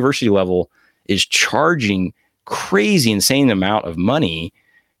charging, like, university level is charging crazy, insane amount of money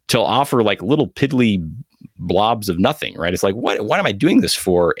to offer like little piddly blobs of nothing, right? It's like, what am I doing this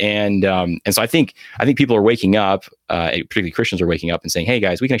for? And so I think people are waking up, particularly Christians are waking up and saying, hey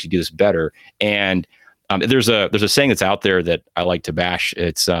guys, we can actually do this better. And there's a saying that's out there that I like to bash.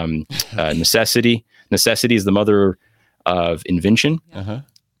 It's necessity. Necessity is the mother of invention. Uh-huh.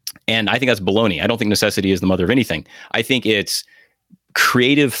 And I think that's baloney. I don't think necessity is the mother of anything. I think it's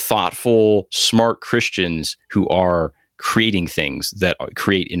creative, thoughtful, smart Christians who are creating things that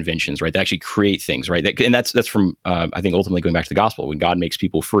create inventions, right? They actually create things, right? And that's from, I think, ultimately going back to the gospel. When God makes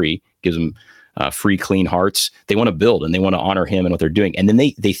people free, gives them free, clean hearts, they want to build and they want to honor him and what they're doing. And then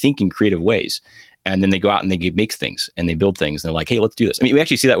they think in creative ways. And then they go out and they make things and they build things. And they're like, hey, let's do this. I mean, we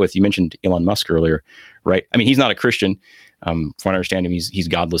actually see that you mentioned Elon Musk earlier, right? I mean, he's not a Christian. From what I understand him, he's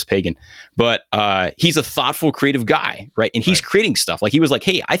godless pagan, but he's a thoughtful, creative guy, right? And he's creating stuff. Like, he was like,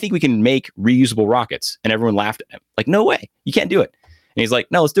 hey, I think we can make reusable rockets. And everyone laughed at him. Like, no way, you can't do it. And he's like,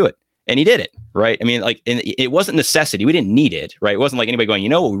 no, let's do it. And he did it, right? I mean, like, and it wasn't necessity. We didn't need it, right? It wasn't like anybody going,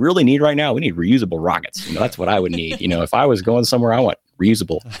 what we really need right now? We need reusable rockets. That's what I would need. If I was going somewhere, I want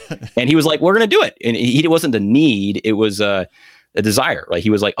reusable. And he was like, we're going to do it. And it wasn't a need. It was a desire, right?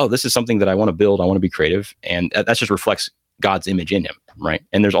 He was like, oh, this is something that I want to build. I want to be creative. And that just reflects God's image in him, right?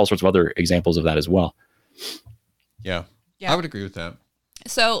 And there's all sorts of other examples of that as well. Yeah. I would agree with that.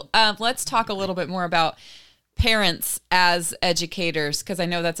 So let's talk a little bit more about parents as educators, because I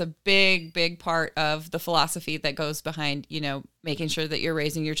know that's a big, big part of the philosophy that goes behind, making sure that you're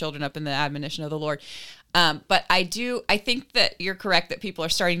raising your children up in the admonition of the Lord. But I think that you're correct that people are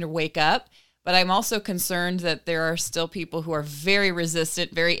starting to wake up, but I'm also concerned that there are still people who are very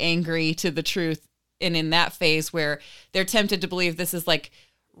resistant, very angry to the truth. And in that phase where they're tempted to believe this is like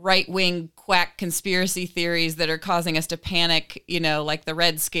right-wing quack conspiracy theories that are causing us to panic, like the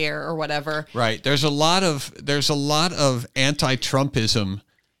Red Scare or whatever. Right. There's a lot of anti-Trumpism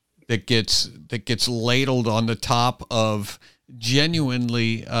that gets ladled on the top of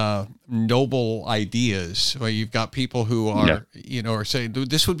genuinely noble ideas, where you've got people who are, are saying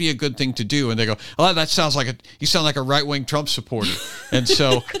this would be a good thing to do, and they go, "Oh, that sounds like you sound like a right-wing Trump supporter," and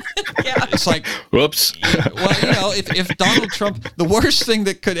so it's like, whoops. Well, if Donald Trump, the worst thing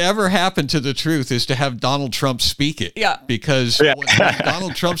that could ever happen to the truth is to have Donald Trump speak it, because when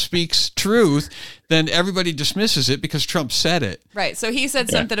Donald Trump speaks truth, then everybody dismisses it because Trump said it. Right. So he said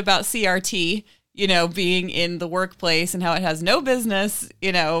something about CRT. being in the workplace and how it has no business,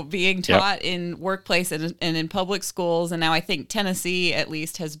 being taught in workplace and in public schools. And now I think Tennessee at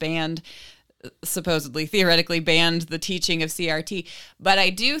least has supposedly theoretically banned the teaching of CRT. But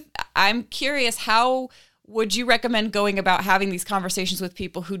I'm curious, how would you recommend going about having these conversations with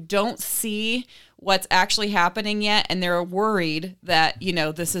people who don't see what's actually happening yet, and they're worried that,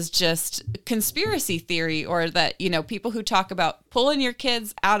 this is just conspiracy theory, or that, people who talk about pulling your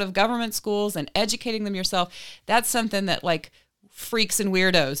kids out of government schools and educating them yourself, that's something that like freaks and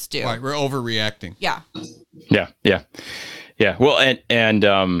weirdos do. Right, we're overreacting. Yeah. Yeah. Well, and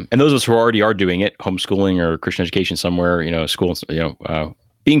those of us who already are doing it, homeschooling or Christian education somewhere, school,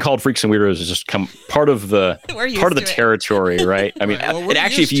 being called freaks and weirdos is just part of the territory, right? I mean, right.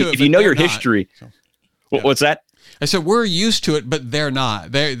 Actually, if you know your history, what's that? I said we're used to it, but they're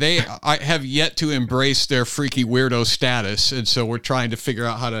not. They have yet to embrace their freaky weirdo status, and so we're trying to figure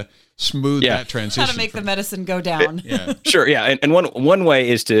out how to smooth that transition. How to make the medicine go down. Yeah, sure. Yeah, and one way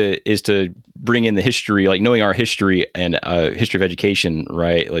is to bring in the history, like knowing our history and history of education,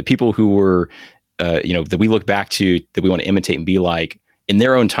 right? Like people who were, that we look back to, that we want to imitate and be like. In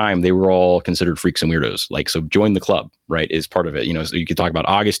their own time, they were all considered freaks and weirdos. Like, so join the club, right, is part of it. So you could talk about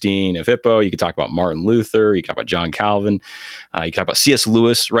Augustine of Hippo, you could talk about Martin Luther, you could talk about John Calvin, you could talk about C.S.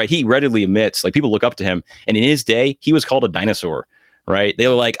 Lewis, right? He readily admits, like, people look up to him, and in his day, he was called a dinosaur, right? They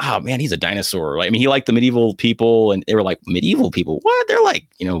were like, oh man, he's a dinosaur. Like, I mean, he liked the medieval people, and they were like, medieval people? What? They're like,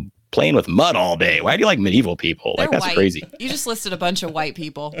 playing with mud all day. Why do you like medieval people? They're like, that's white. Crazy. You just listed a bunch of white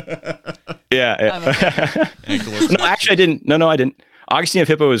people. Yeah. No, actually, I didn't. No, I didn't. Augustine of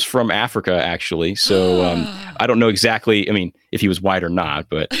Hippo is from Africa, actually. So I don't know exactly, if he was white or not,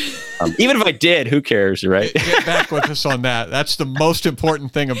 but even if I did, who cares, right? Get back with us on that. That's the most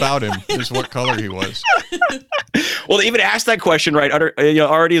important thing about him, is what color he was. Well, they even asked that question, right?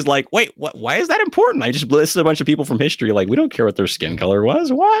 Already is like, wait, what? Why is that important? I just listed a bunch of people from history. Like, we don't care what their skin color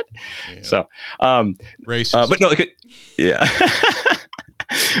was. What? Yeah. So, racist. But no, yeah.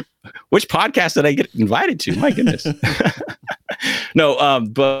 Which podcast did I get invited to? My goodness. No,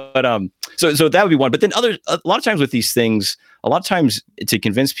 so that would be one. But then a lot of times with these things, a lot of times to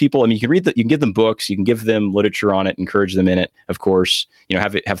convince people, you can you can give them books, you can give them literature on it, encourage them in it, of course,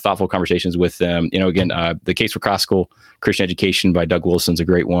 have thoughtful conversations with them. Again, The Case for Classical Christian Education by Doug Wilson's a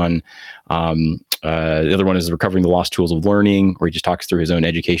great one. The other one is Recovering the Lost Tools of Learning, where he just talks through his own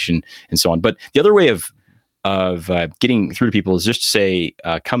education and so on. But the other way of getting through to people is just to say,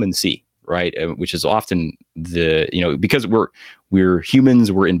 come and see, right? Which is often because we're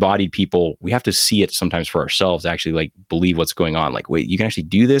humans, we're embodied people. We have to see it sometimes for ourselves, actually, like, believe what's going on. Like, wait, you can actually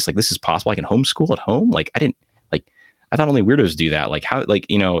do this? Like, this is possible? I can homeschool at home? Like, I thought only weirdos do that. Like, how, and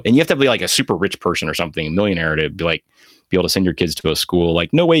you have to be like a super rich person or something, a millionaire, to be able to send your kids to a school.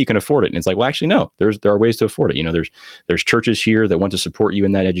 Like, no way you can afford it. And it's like, well, actually, no, there are ways to afford it. There's churches here that want to support you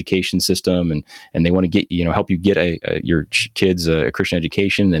in that education system, and they want to get, help you get your kids a Christian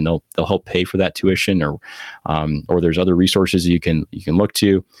education, and they'll help pay for that tuition, or there's other resources you can look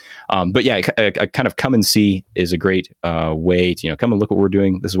to. But yeah, a kind of come and see is a great way to, come and look what we're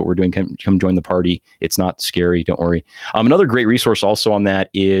doing. This is what we're doing. Come join the party. It's not scary. Don't worry. Another great resource also on that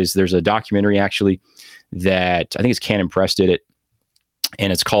is there's a documentary, actually, that I think it's Canon Press did it,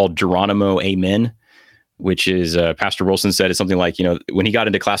 and it's called Geronimo Amen, which is Pastor Wilson said it's something like, when he got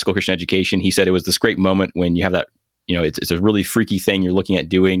into classical Christian education, he said it was this great moment when you have that, it's a really freaky thing you're looking at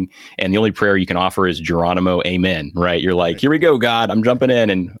doing, and the only prayer you can offer is Geronimo Amen, right? You're like, here we go, God, I'm jumping in,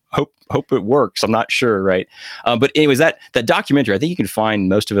 and hope it works. I'm not sure, right? But anyways, that documentary, I think you can find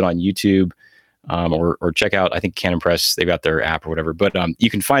most of it on YouTube. Or check out, I think Canon Press, they've got their app or whatever, but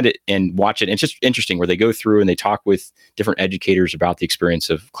you can find it and watch it. And it's just interesting where they go through and they talk with different educators about the experience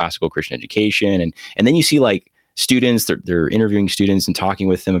of classical Christian education. And then you see like students, they're interviewing students and talking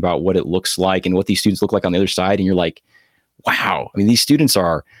with them about what it looks like and what these students look like on the other side. And you're like, wow, these students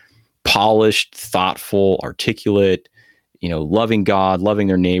are polished, thoughtful, articulate, loving God, loving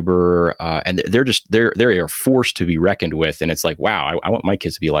their neighbor, and they are forced to be reckoned with. And it's like, wow, I want my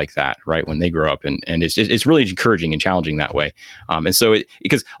kids to be like that, right, when they grow up. And it's really encouraging and challenging that way. And so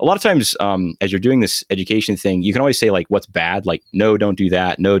because a lot of times, as you're doing this education thing, you can always say like, what's bad? Like, no, don't do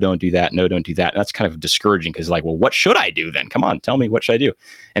that. No, don't do that. No, don't do that. And that's kind of discouraging because like, well, what should I do then? Come on, tell me, what should I do?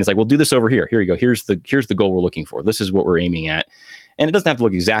 And it's like, well, do this over here. Here you go. Here's the goal we're looking for. This is what we're aiming at. And it doesn't have to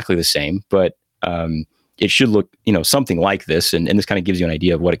look exactly the same, but it should look, something like this, and this kind of gives you an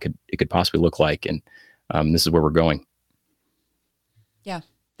idea of what it could possibly look like, and this is where we're going. Yeah,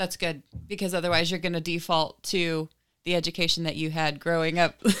 that's good, because otherwise you're going to default to the education that you had growing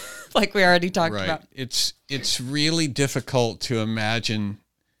up, like we already talked about. It's really difficult to imagine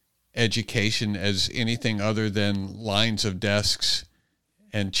education as anything other than lines of desks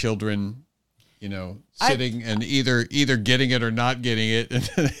and children, sitting and either getting it or not getting it,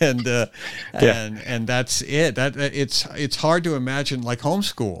 and that's it. It's hard to imagine like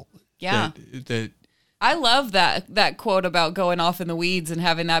homeschool. Yeah. That I love that quote about going off in the weeds and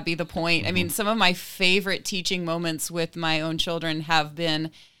having that be the point. I mean, some of my favorite teaching moments with my own children have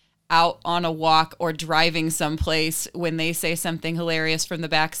been out on a walk or driving someplace when they say something hilarious from the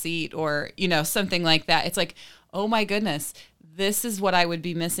back seat or, something like that. It's like, oh my goodness, this is what I would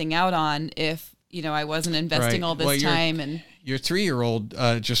be missing out on if, I wasn't investing all this time. And your 3-year-old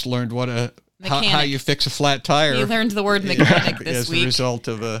just learned how Mechanic. you fix a flat tire. He learned the word mechanic this week. As a result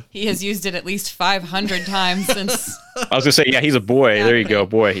of he has used it at least 500 times since. I was gonna say, yeah, he's a boy. There you go,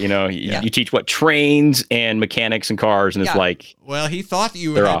 boy. You teach trains and mechanics and cars, and it's like. Well, he thought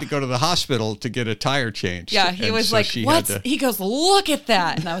you had to go to the hospital to get a tire changed. Yeah, he was like, "What?" He goes, "Look at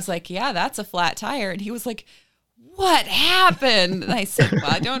that," and I was like, "Yeah, that's a flat tire," and he was like, "What happened?" And I said, "Well,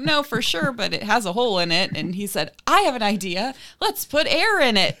 I don't know for sure, but it has a hole in it." And he said, "I have an idea. Let's put air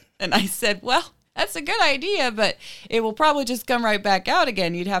in it." And I said, "Well, that's a good idea, but it will probably just come right back out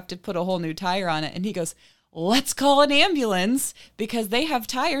again. You'd have to put a whole new tire on it." And he goes, "Let's call an ambulance because they have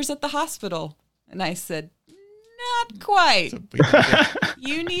tires at the hospital." And I said, "Not quite.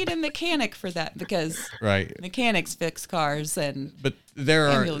 You need a mechanic for that because mechanics fix cars." But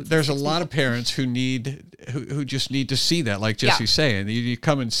there's a lot of parents who just need to see that, like Jesse's saying. You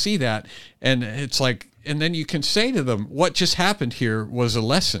come and see that, and it's like, and then you can say to them, what just happened here was a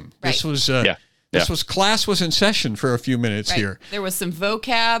lesson. Right. This was class was in session for a few minutes here. There was some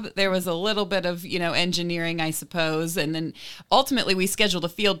vocab. There was a little bit of, engineering, I suppose. And then ultimately we scheduled a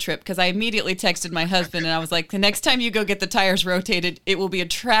field trip because I immediately texted my husband and I was like, the next time you go get the tires rotated, it will be a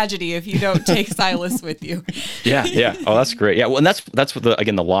tragedy if you don't take Silas with you. Yeah. Oh, that's great. Yeah. Well, and that's what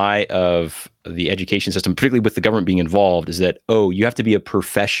the lie of the education system, particularly with the government being involved, is that, you have to be a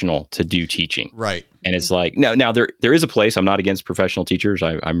professional to do teaching. Right. And it's like, now there is a place. I'm not against professional teachers.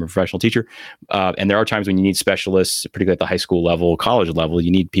 I'm a professional teacher. And there are times when you need specialists, particularly at the high school level, college level, you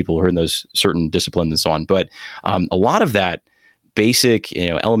need people who are in those certain disciplines and so on. But a lot of that basic,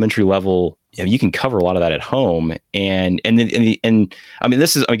 elementary level, you can cover a lot of that at home. And I mean,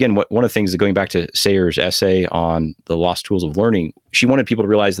 this is, again, one of the things that going back to Sayer's essay on the lost tools of learning, she wanted people to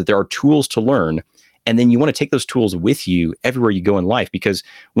realize that there are tools to learn. And then you want to take those tools with you everywhere you go in life, because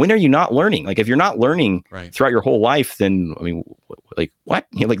when are you not learning? Like if you're not learning throughout your whole life, then I mean, like what?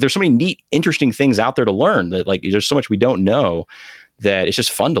 There's so many neat, interesting things out there to learn that there's so much we don't know that it's just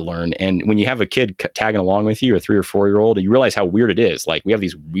fun to learn. And when you have a kid tagging along with you, a 3 or 4 year old, and you realize how weird it is. Like we have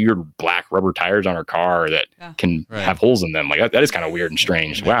these weird black rubber tires on our car that can have holes in them. Like that is kind of weird and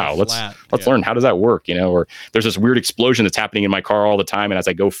strange. Wow. Let's learn. How does that work? Or there's this weird explosion that's happening in my car all the time. And as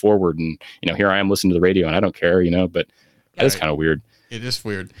I go forward and, here I am listening to the radio and I don't care, but that is kind of weird. It is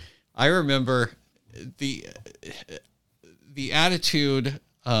weird. I remember the attitude,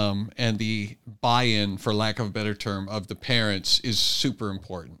 and the buy-in, for lack of a better term, of the parents is super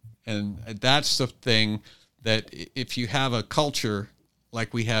important. And that's the thing that if you have a culture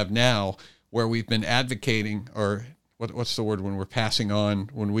like we have now, where we've been advocating, or what's the word when we're passing on,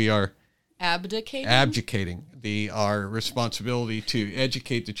 when we are abdicating our responsibility to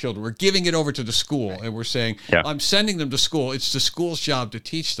educate the children. We're giving it over to the school, and we're saying, I'm sending them to school. It's the school's job to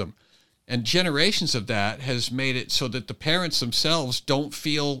teach them. And generations of that has made it so that the parents themselves don't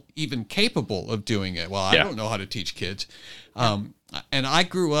feel even capable of doing it. Well, I don't know how to teach kids. And I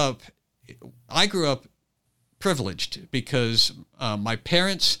grew up privileged because my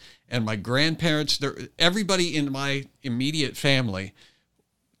parents and my grandparents, everybody in my immediate family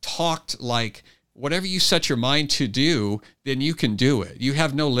talked like, whatever you set your mind to do, then you can do it. You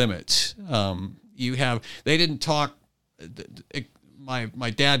have no limits. They didn't talk. My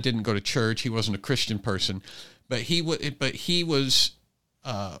dad didn't go to church. He wasn't a Christian person, but he was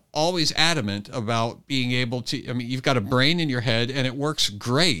always adamant about being able to. I mean, you've got a brain in your head, and it works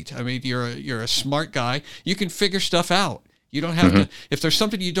great. I mean, you're a smart guy. You can figure stuff out. You don't have to. If there's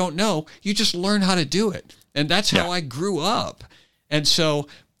something you don't know, you just learn how to do it. And that's how I grew up. And so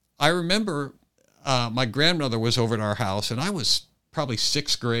I remember my grandmother was over at our house, and I was probably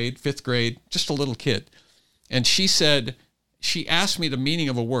 6th grade, 5th grade, just a little kid, and she asked me the meaning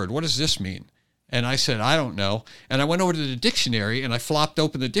of a word. What does this mean? And I said, I don't know. And I went over to the dictionary and I flopped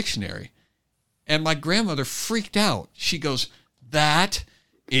open the dictionary. And my grandmother freaked out. She goes, that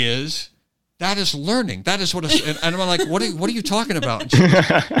is That is learning. That is what and I'm like, what are you talking about?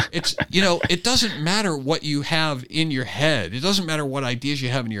 It's, it doesn't matter what you have in your head. It doesn't matter what ideas you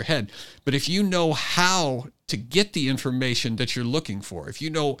have in your head. But if you know how to get the information that you're looking for, if you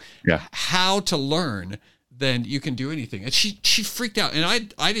know how to learn, then you can do anything. And she freaked out,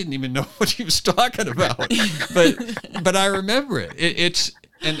 and I didn't even know what she was talking about, but I remember it.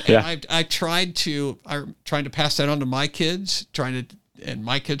 I'm trying to pass that on to my kids, and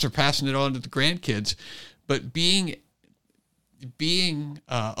my kids are passing it on to the grandkids. But being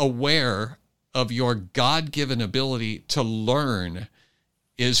aware of your God-given ability to learn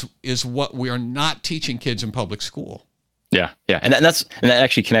is what we are not teaching kids in public school. Yeah, and that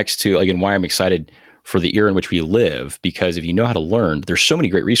actually connects to, again, why I'm excited for the era in which we live, because if you know how to learn, there's so many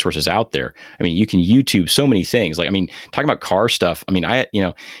great resources out there. I mean, you can YouTube so many things. Like, I mean, talking about car stuff, I mean,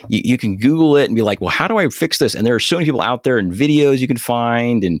 you can Google it and be like, well, how do I fix this? And there are so many people out there and videos you can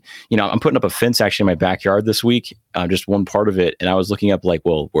find. And, I'm putting up a fence actually in my backyard this week, just one part of it. And I was looking up like,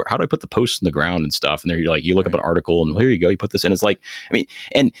 well, how do I put the posts in the ground and stuff? And there you look up an article and here you go, you put this in. It's like,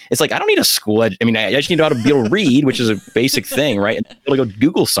 I don't need a school. I just need to know how to be able to read, which is a basic thing, right? And be able to go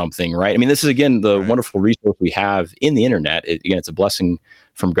Google something, right? I mean, this is, again, the wonderful resource we have in the internet. It's a blessing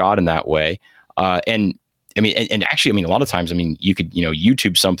from God in that way. And actually, a lot of times, you could,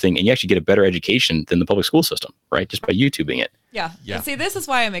 YouTube something and you actually get a better education than the public school system, right? Just by YouTubing it. Yeah. And see, this is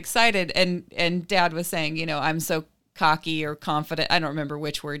why I'm excited. And Dad was saying, I'm so cocky or confident. I don't remember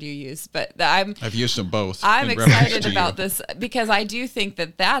which word you used, but I've used them both. I'm excited about this because I do think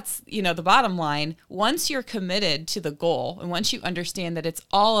that that's, the bottom line. Once you're committed to the goal and once you understand that it's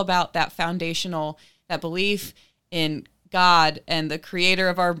all about that foundational, that belief in God and the creator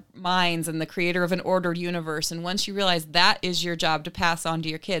of our minds and the creator of an ordered universe. And once you realize that is your job to pass on to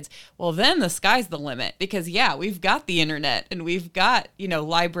your kids, well, then the sky's the limit because we've got the internet and we've got,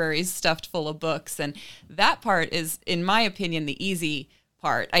 libraries stuffed full of books. And that part is, in my opinion, the easy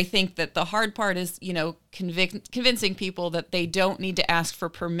part. I think that the hard part is, convincing people that they don't need to ask for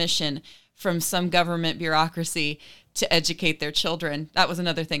permission from some government bureaucracy to educate their children. That was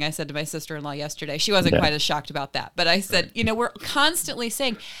another thing I said to my sister-in-law yesterday. She wasn't quite as shocked about that. But I said, we're constantly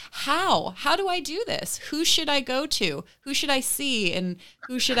saying, how do I do this? Who should I go to? Who should I see? And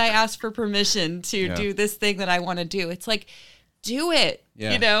who should I ask for permission to do this thing that I want to do? It's like, do it, You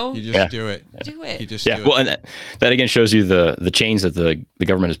just do it. Do it. You just do it. Well, and that again shows you the chains that the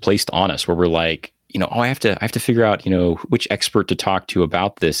government has placed on us, where we're like, I have to figure out, which expert to talk to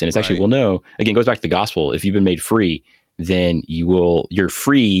about this. And it's actually, well, no, again, it goes back to the gospel. If you've been made free, then you're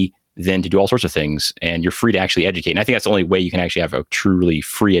free then to do all sorts of things, and you're free to actually educate. And I think that's the only way you can actually have a truly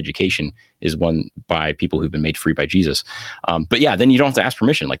free education is one by people who've been made free by Jesus. But yeah, then you don't have to ask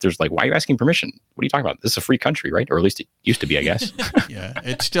permission. Like why are you asking permission? What are you talking about? This is a free country, right? Or at least it used to be, I guess. Yeah,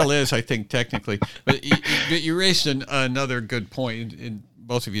 it still is, I think, technically. But you raised another good point, and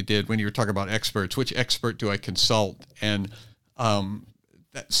both of you did, when you were talking about experts. Which expert do I consult? And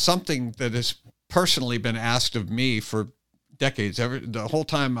that's something that has personally been asked of me for decades. The whole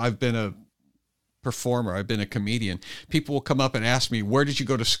time I've been a performer, I've been a comedian, people will come up and ask me, where did you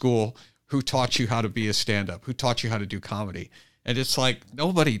go to school? Who taught you how to be a stand-up? Who taught you how to do comedy? And it's like,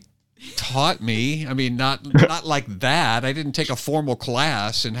 nobody taught me. Not like that. I didn't take a formal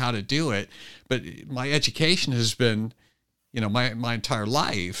class in how to do it, but my education has been, my entire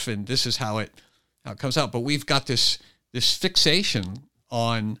life, and this is how it comes out. But we've got this fixation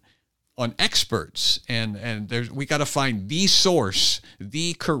on experts, and we got to find the source,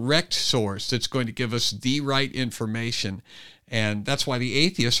 the correct source that's going to give us the right information. And that's why the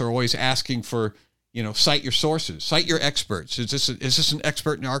atheists are always asking for, cite your sources, cite your experts. Is this an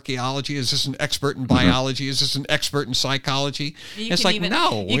expert in archaeology? Is this an expert in biology? Is this an expert in psychology? It's like,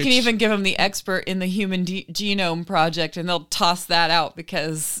 no. You can even give them the expert in the Human Genome Project, and they'll toss that out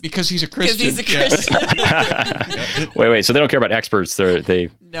because he's a Christian. Because he's a Christian. Wait. So they don't care about experts.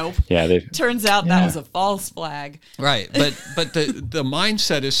 Nope. Yeah. Turns out that was a false flag. Right. But the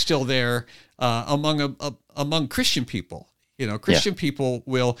mindset is still there among Christian people. Christian people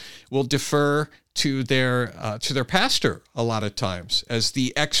will defer to their pastor a lot of times as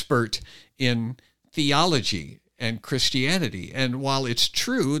the expert in theology and Christianity. And while it's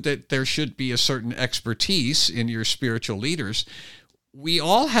true that there should be a certain expertise in your spiritual leaders, we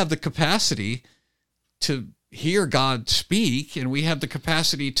all have the capacity to hear God speak, and we have the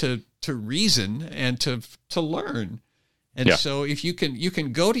capacity to reason and to learn. And so if you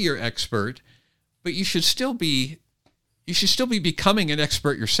can go to your expert, but you should still be becoming an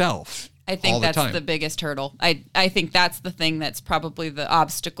expert yourself. I think that's the biggest hurdle. I think that's the thing that's probably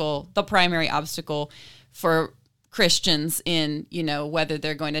the primary obstacle for Christians in, whether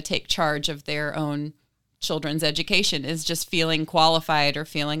they're going to take charge of their own children's education, is just feeling qualified or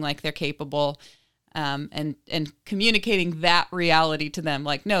feeling like they're capable, and communicating that reality to them.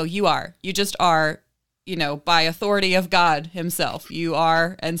 Like, no, you just are, by authority of God himself, you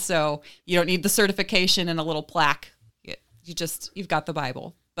are. And so you don't need the certification and a little plaque. You've got the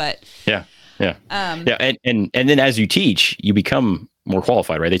Bible. But yeah. And then as you teach, you become more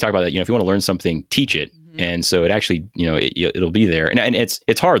qualified, right? They talk about that, if you want to learn something, teach it. Mm-hmm. And so it actually, it'll be there. And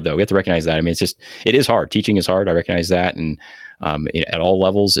it's hard though. We have to recognize that. I mean, it is hard. Teaching is hard. I recognize that. And at all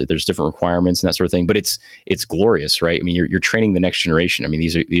levels, there's different requirements and that sort of thing, but it's glorious, right? I mean, you're training the next generation. I mean,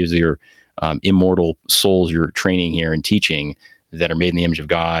 these are your immortal souls you're training here and teaching that are made in the image of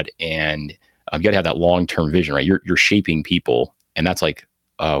God. And you got to have that long-term vision, right? You're shaping people. And that's like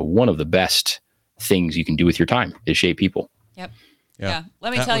one of the best things you can do with your time is shape people. Yep. Yeah.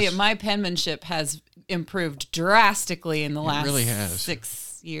 Let me tell you, my penmanship has improved drastically in the last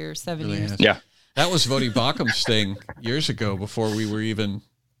 6 years, 7 years. Has. Yeah. That was Vodi Bachum's thing years ago before you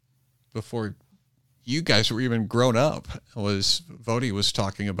guys were even grown up. Vodi was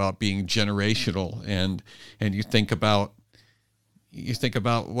talking about being generational, and you think about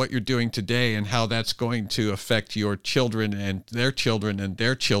what you're doing today and how that's going to affect your children and their children and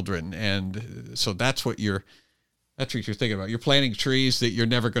their children. And so that's what you're thinking about. You're planting trees that you're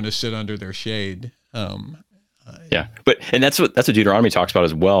never going to sit under their shade. Yeah. And that's what Deuteronomy talks about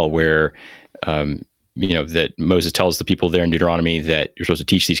as well, where, that Moses tells the people there in Deuteronomy that you're supposed to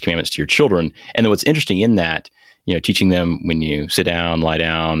teach these commandments to your children. And then what's interesting in that, teaching them when you sit down, lie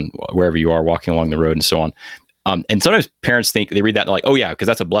down, wherever you are, walking along the road and so on. And sometimes parents think they read that and they're like, oh yeah, because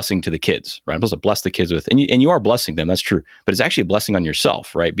that's a blessing to the kids, right? I'm supposed to bless the kids with, and you are blessing them. That's true. But it's actually a blessing on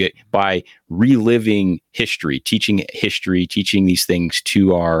yourself, right? By reliving history, teaching these things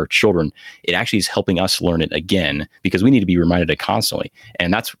to our children, it actually is helping us learn it again, because we need to be reminded of it constantly.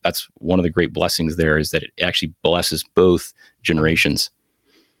 And that's one of the great blessings there, is that it actually blesses both generations.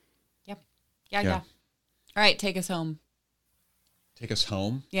 Yep. Yeah. All right. Take us home. Take us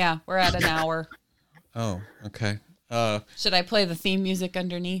home? Yeah. We're at an hour. Oh, okay. Should I play the theme music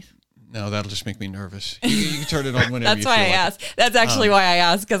underneath? No, that'll just make me nervous. You can turn it on whenever That's you why feel I like asked. That's actually why I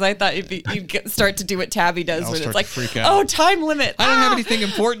asked, because I thought you'd start to do what Tabby does, where it's like, oh, time limit. I don't have anything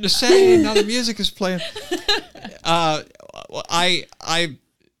important to say, and now the music is playing. I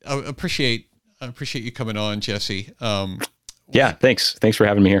appreciate you coming on, Jesse. Yeah, thanks. Thanks for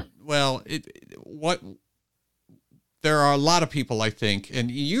having me here. Well, there are a lot of people, I think,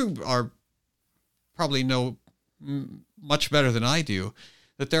 and you are probably know much better than I do,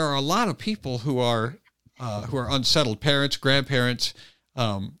 that there are a lot of people who are unsettled, parents, grandparents,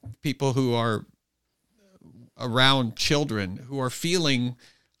 people who are around children, who are feeling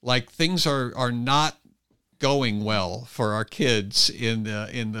like things are not going well for our kids in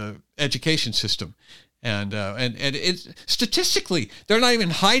the education system. And it's statistically, they're not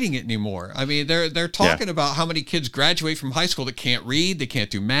even hiding it anymore. I mean, they're talking about how many kids graduate from high school that can't read, they can't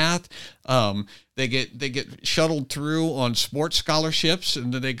do math. They get shuttled through on sports scholarships,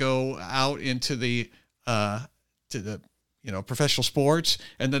 and then they go out into the professional sports,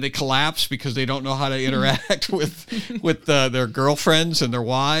 and then they collapse because they don't know how to interact with their girlfriends and their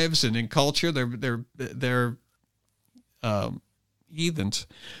wives, and in culture they're heathens.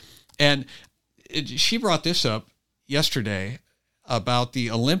 And she brought this up yesterday about the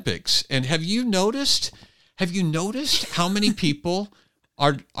Olympics. And have you noticed how many people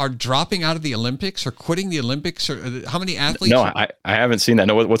are dropping out of the Olympics or quitting the Olympics, or how many athletes? No, I haven't seen that.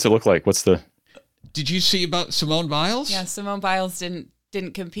 No, what's it look like? Did you see about Simone Biles? Yeah, Simone Biles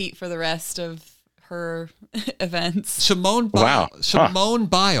didn't compete for the rest of her events. Simone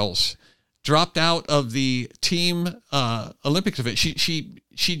Biles dropped out of the team Olympics event.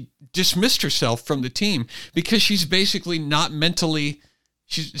 She dismissed herself from the team because she's basically not mentally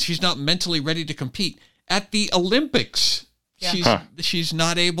ready to compete at the Olympics. Yeah. She's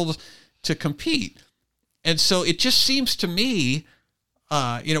not able to compete. And so it just seems to me,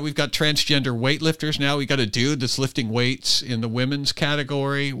 we've got transgender weightlifters now. We got a dude that's lifting weights in the women's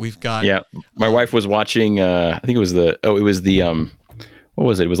category. We've got my wife was watching I think it was the what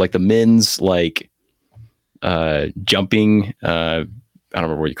was it? It was like the men's jumping I don't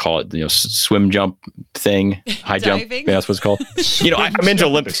remember what you call it, swim jump thing, high jump. Yeah, that's what it's called. I'm into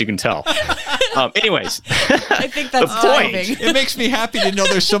Olympics, you can tell. Anyways, I think that's the diving. It makes me happy to know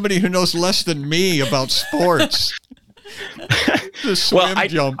there's somebody who knows less than me about sports. The swim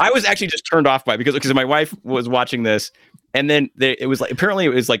jump. I was actually just turned off by it because my wife was watching this, And then it was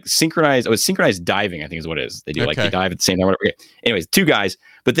like synchronized. It was synchronized diving, I think is what it is. They do like they dive at the same time. Okay. Anyways, 2 guys.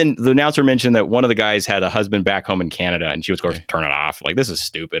 But then the announcer mentioned that one of the guys had a husband back home in Canada, and she was going to turn it off. Like, this is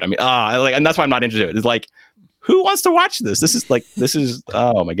stupid. I mean, and that's why I'm not interested. It's like, who wants to watch this? This is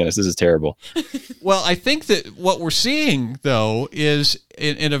oh my goodness, this is terrible. Well, I think that what we're seeing though is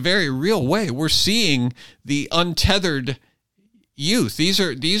in a very real way, we're seeing the untethered youth. These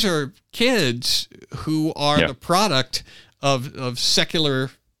are kids who are the product of secular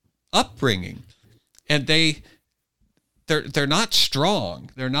upbringing, and they're not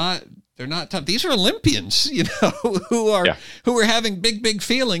strong. They're not tough. These are Olympians, who are having big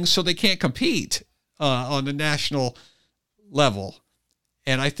feelings, so they can't compete on the national level.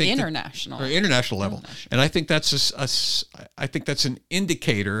 And I think international level. And I think that's I think that's an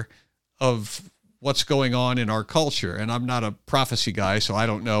indicator of what's going on in our culture. And I'm not a prophecy guy, so I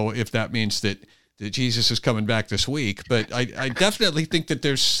don't know if that means that Jesus is coming back this week. But I definitely think that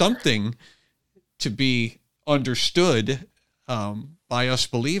there's something to be understood by us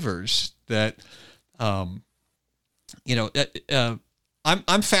believers that, I'm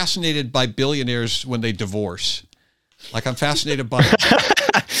fascinated by billionaires when they divorce. Like, I'm fascinated by.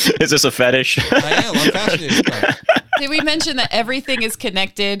 Is this a fetish? I am. I'm fascinated by it. Did we mention that everything is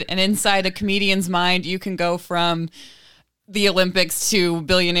connected, and inside a comedian's mind, you can go from the Olympics to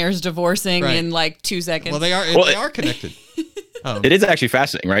billionaires divorcing in like 2 seconds? Well, they are connected. It is actually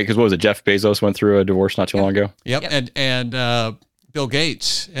fascinating, right? Because what was it? Jeff Bezos went through a divorce not too long ago. Yep. And Bill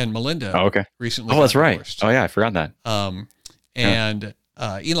Gates and Melinda. Recently. Oh, that's right. Divorced. Oh yeah, I forgot that. And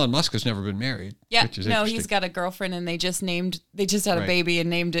Elon Musk has never been married. Yeah, which is he's got a girlfriend, and they just had a baby and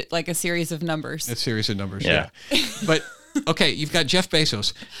named it like a series of numbers. A series of numbers, yeah. But okay, you've got Jeff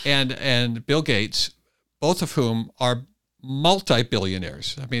Bezos and Bill Gates, both of whom are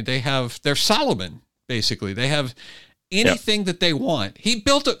multi-billionaires. I mean, they're Solomon, basically. They have anything that they want.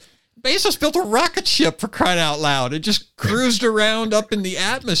 Bezos built a rocket ship, for crying out loud. It just cruised around up in the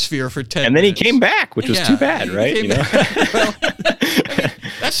atmosphere for 10 and then minutes. He came back, which was too bad, right? Well,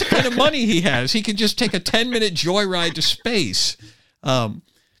 that's the kind of money he has. He can just take a 10-minute joyride to space.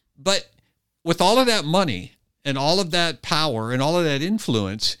 But with all of that money and all of that power and all of that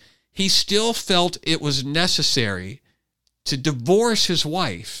influence, he still felt it was necessary to divorce his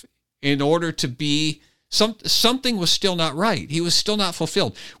wife in order to be something was still not right. He was still not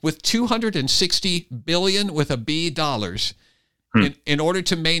fulfilled. With $260 billion with a B dollars, in order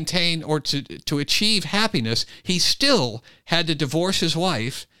to maintain or to achieve happiness, he still had to divorce his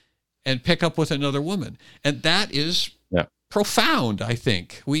wife and pick up with another woman. And that is profound, I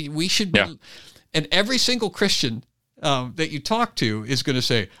think. We should be, and every single Christian that you talk to is going to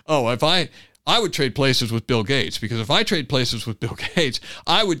say, oh, if I would trade places with Bill Gates, because if I trade places with Bill Gates,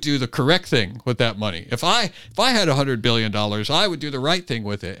 I would do the correct thing with that money. If I had $100 billion, I would do the right thing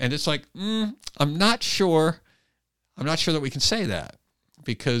with it. And it's like, I'm not sure that we can say that,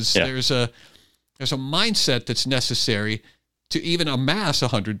 because there's a mindset that's necessary to even amass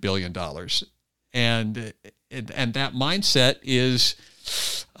 $100 billion. And that mindset is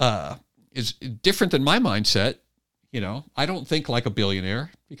different than my mindset. I don't think like a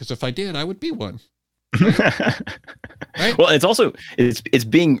billionaire, because if I did, I would be one. Right? Well, it's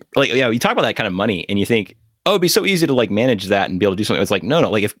being like, you talk about that kind of money and you think, oh, it'd be so easy to like manage that and be able to do something. It's like, no,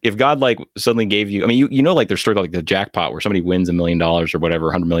 like if God like suddenly gave you, I mean, like there's sort of like the jackpot where somebody wins $1 million or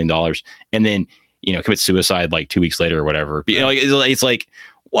whatever, $100 million, and then, commits suicide like 2 weeks later or whatever. It's like,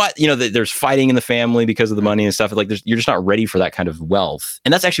 what, there's fighting in the family because of the money and stuff. Like you're just not ready for that kind of wealth.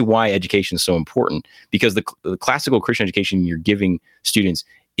 And that's actually why education is so important, because the classical Christian education you're giving students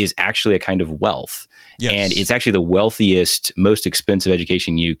is actually a kind of wealth. Yes. And it's actually the wealthiest, most expensive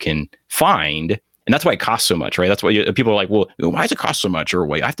education you can find. And that's why it costs so much, right? That's why people are like, well, why does it cost so much? Or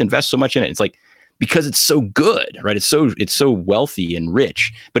why I have to invest so much in it? It's like, because it's so good, right? It's so wealthy and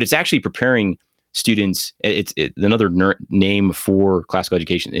rich, but it's actually preparing students. Another name for classical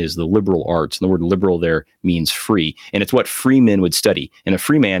education is the liberal arts. And the word liberal there means free. And it's what free men would study. And a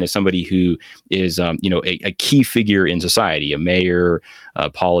free man is somebody who is, a key figure in society, a mayor, a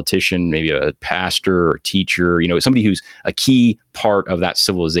politician, maybe a pastor or teacher, somebody who's a key part of that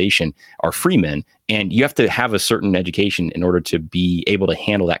civilization are free men. And you have to have a certain education in order to be able to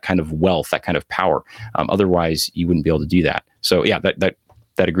handle that kind of wealth, that kind of power. Otherwise, you wouldn't be able to do that. So yeah,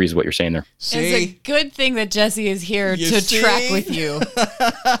 that agrees with what you're saying there. See? It's a good thing that Jesse is here track with you.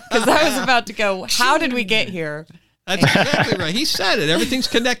 Because I was about to go, how did we get here? That's exactly right. He said it. Everything's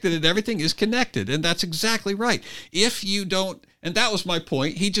connected and everything is connected. And that's exactly right. If you don't And that was my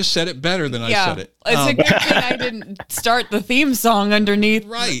point. He just said it better than I said it. It's a good thing I didn't start the theme song underneath.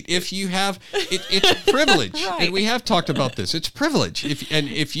 Right. If you have, it's privilege. Right. And we have talked about this. It's privilege.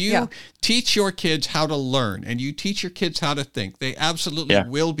 If you teach your kids how to learn and you teach your kids how to think, they absolutely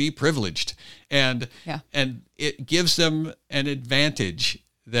will be privileged. And it gives them an advantage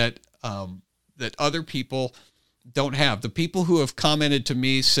that that other people don't have. The people who have commented to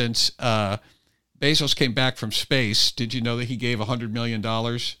me since Bezos came back from space, did you know that he gave $100 million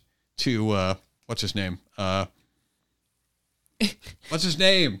to, what's his name? What's his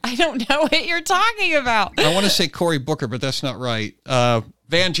name? I don't know what you're talking about. I want to say Cory Booker, but that's not right.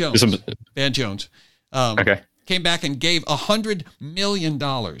 Van Jones. Van Jones. Came back and gave $100 million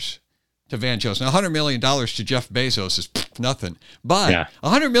to Van Jones. Now, $100 million to Jeff Bezos is nothing. But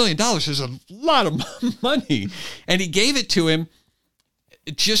 $100 million is a lot of money. And he gave it to him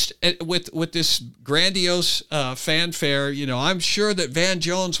just with this grandiose fanfare. You know, I'm sure that Van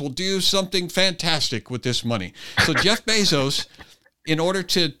Jones will do something fantastic with this money. So Jeff Bezos, in order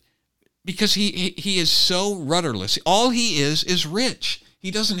to, because he is so rudderless, all he is rich.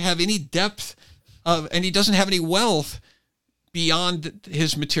 He doesn't have any depth and he doesn't have any wealth beyond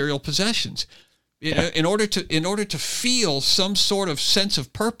his material possessions. In order to feel some sort of sense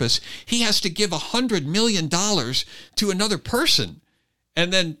of purpose, he has to give $100 million to another person,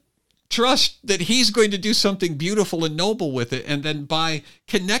 and then trust that he's going to do something beautiful and noble with it. And then by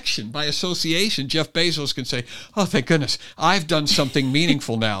connection, by association, Jeff Bezos can say, oh, thank goodness, I've done something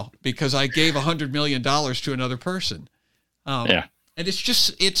meaningful now because I gave $100 million to another person. And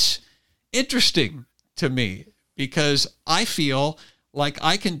it's interesting to me because I feel like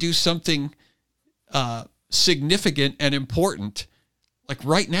I can do something significant and important, like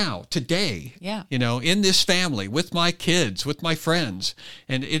right now, today, you know, in this family, with my kids, with my friends.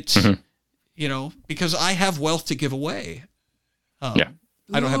 And it's, you know, because I have wealth to give away. I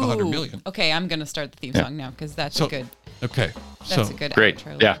don't have 100 million. Okay, I'm going to start the theme song now because that's good. Okay. That's a good great.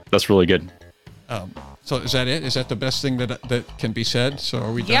 outro. Yeah, that's really good. So is that it? Is that the best thing that can be said? So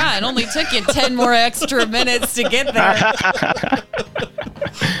are we done? Yeah, it only took you 10 more extra minutes to get there.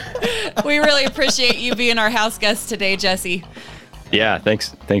 We really appreciate you being our house guest today, Jesse. Yeah,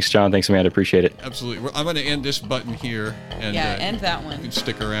 thanks, John. Thanks, Amanda. Appreciate it. Absolutely. I'm going to end this button here. And, end that one. You can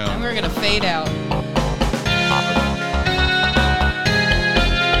stick around. And we're going to fade out.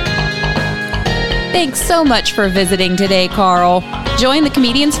 Thanks so much for visiting today, Carl. Join the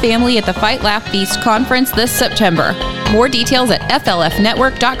Comedians family at the Fight Laugh Feast conference this September. More details at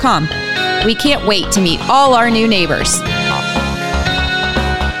flfnetwork.com. We can't wait to meet all our new neighbors.